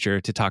near future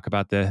to talk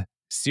about the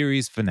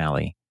series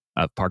finale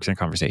of Parks and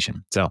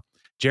Conversation. So,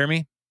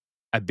 Jeremy,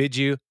 I bid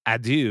you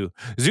adieu.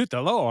 Zut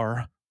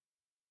alors.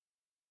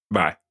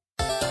 Bye.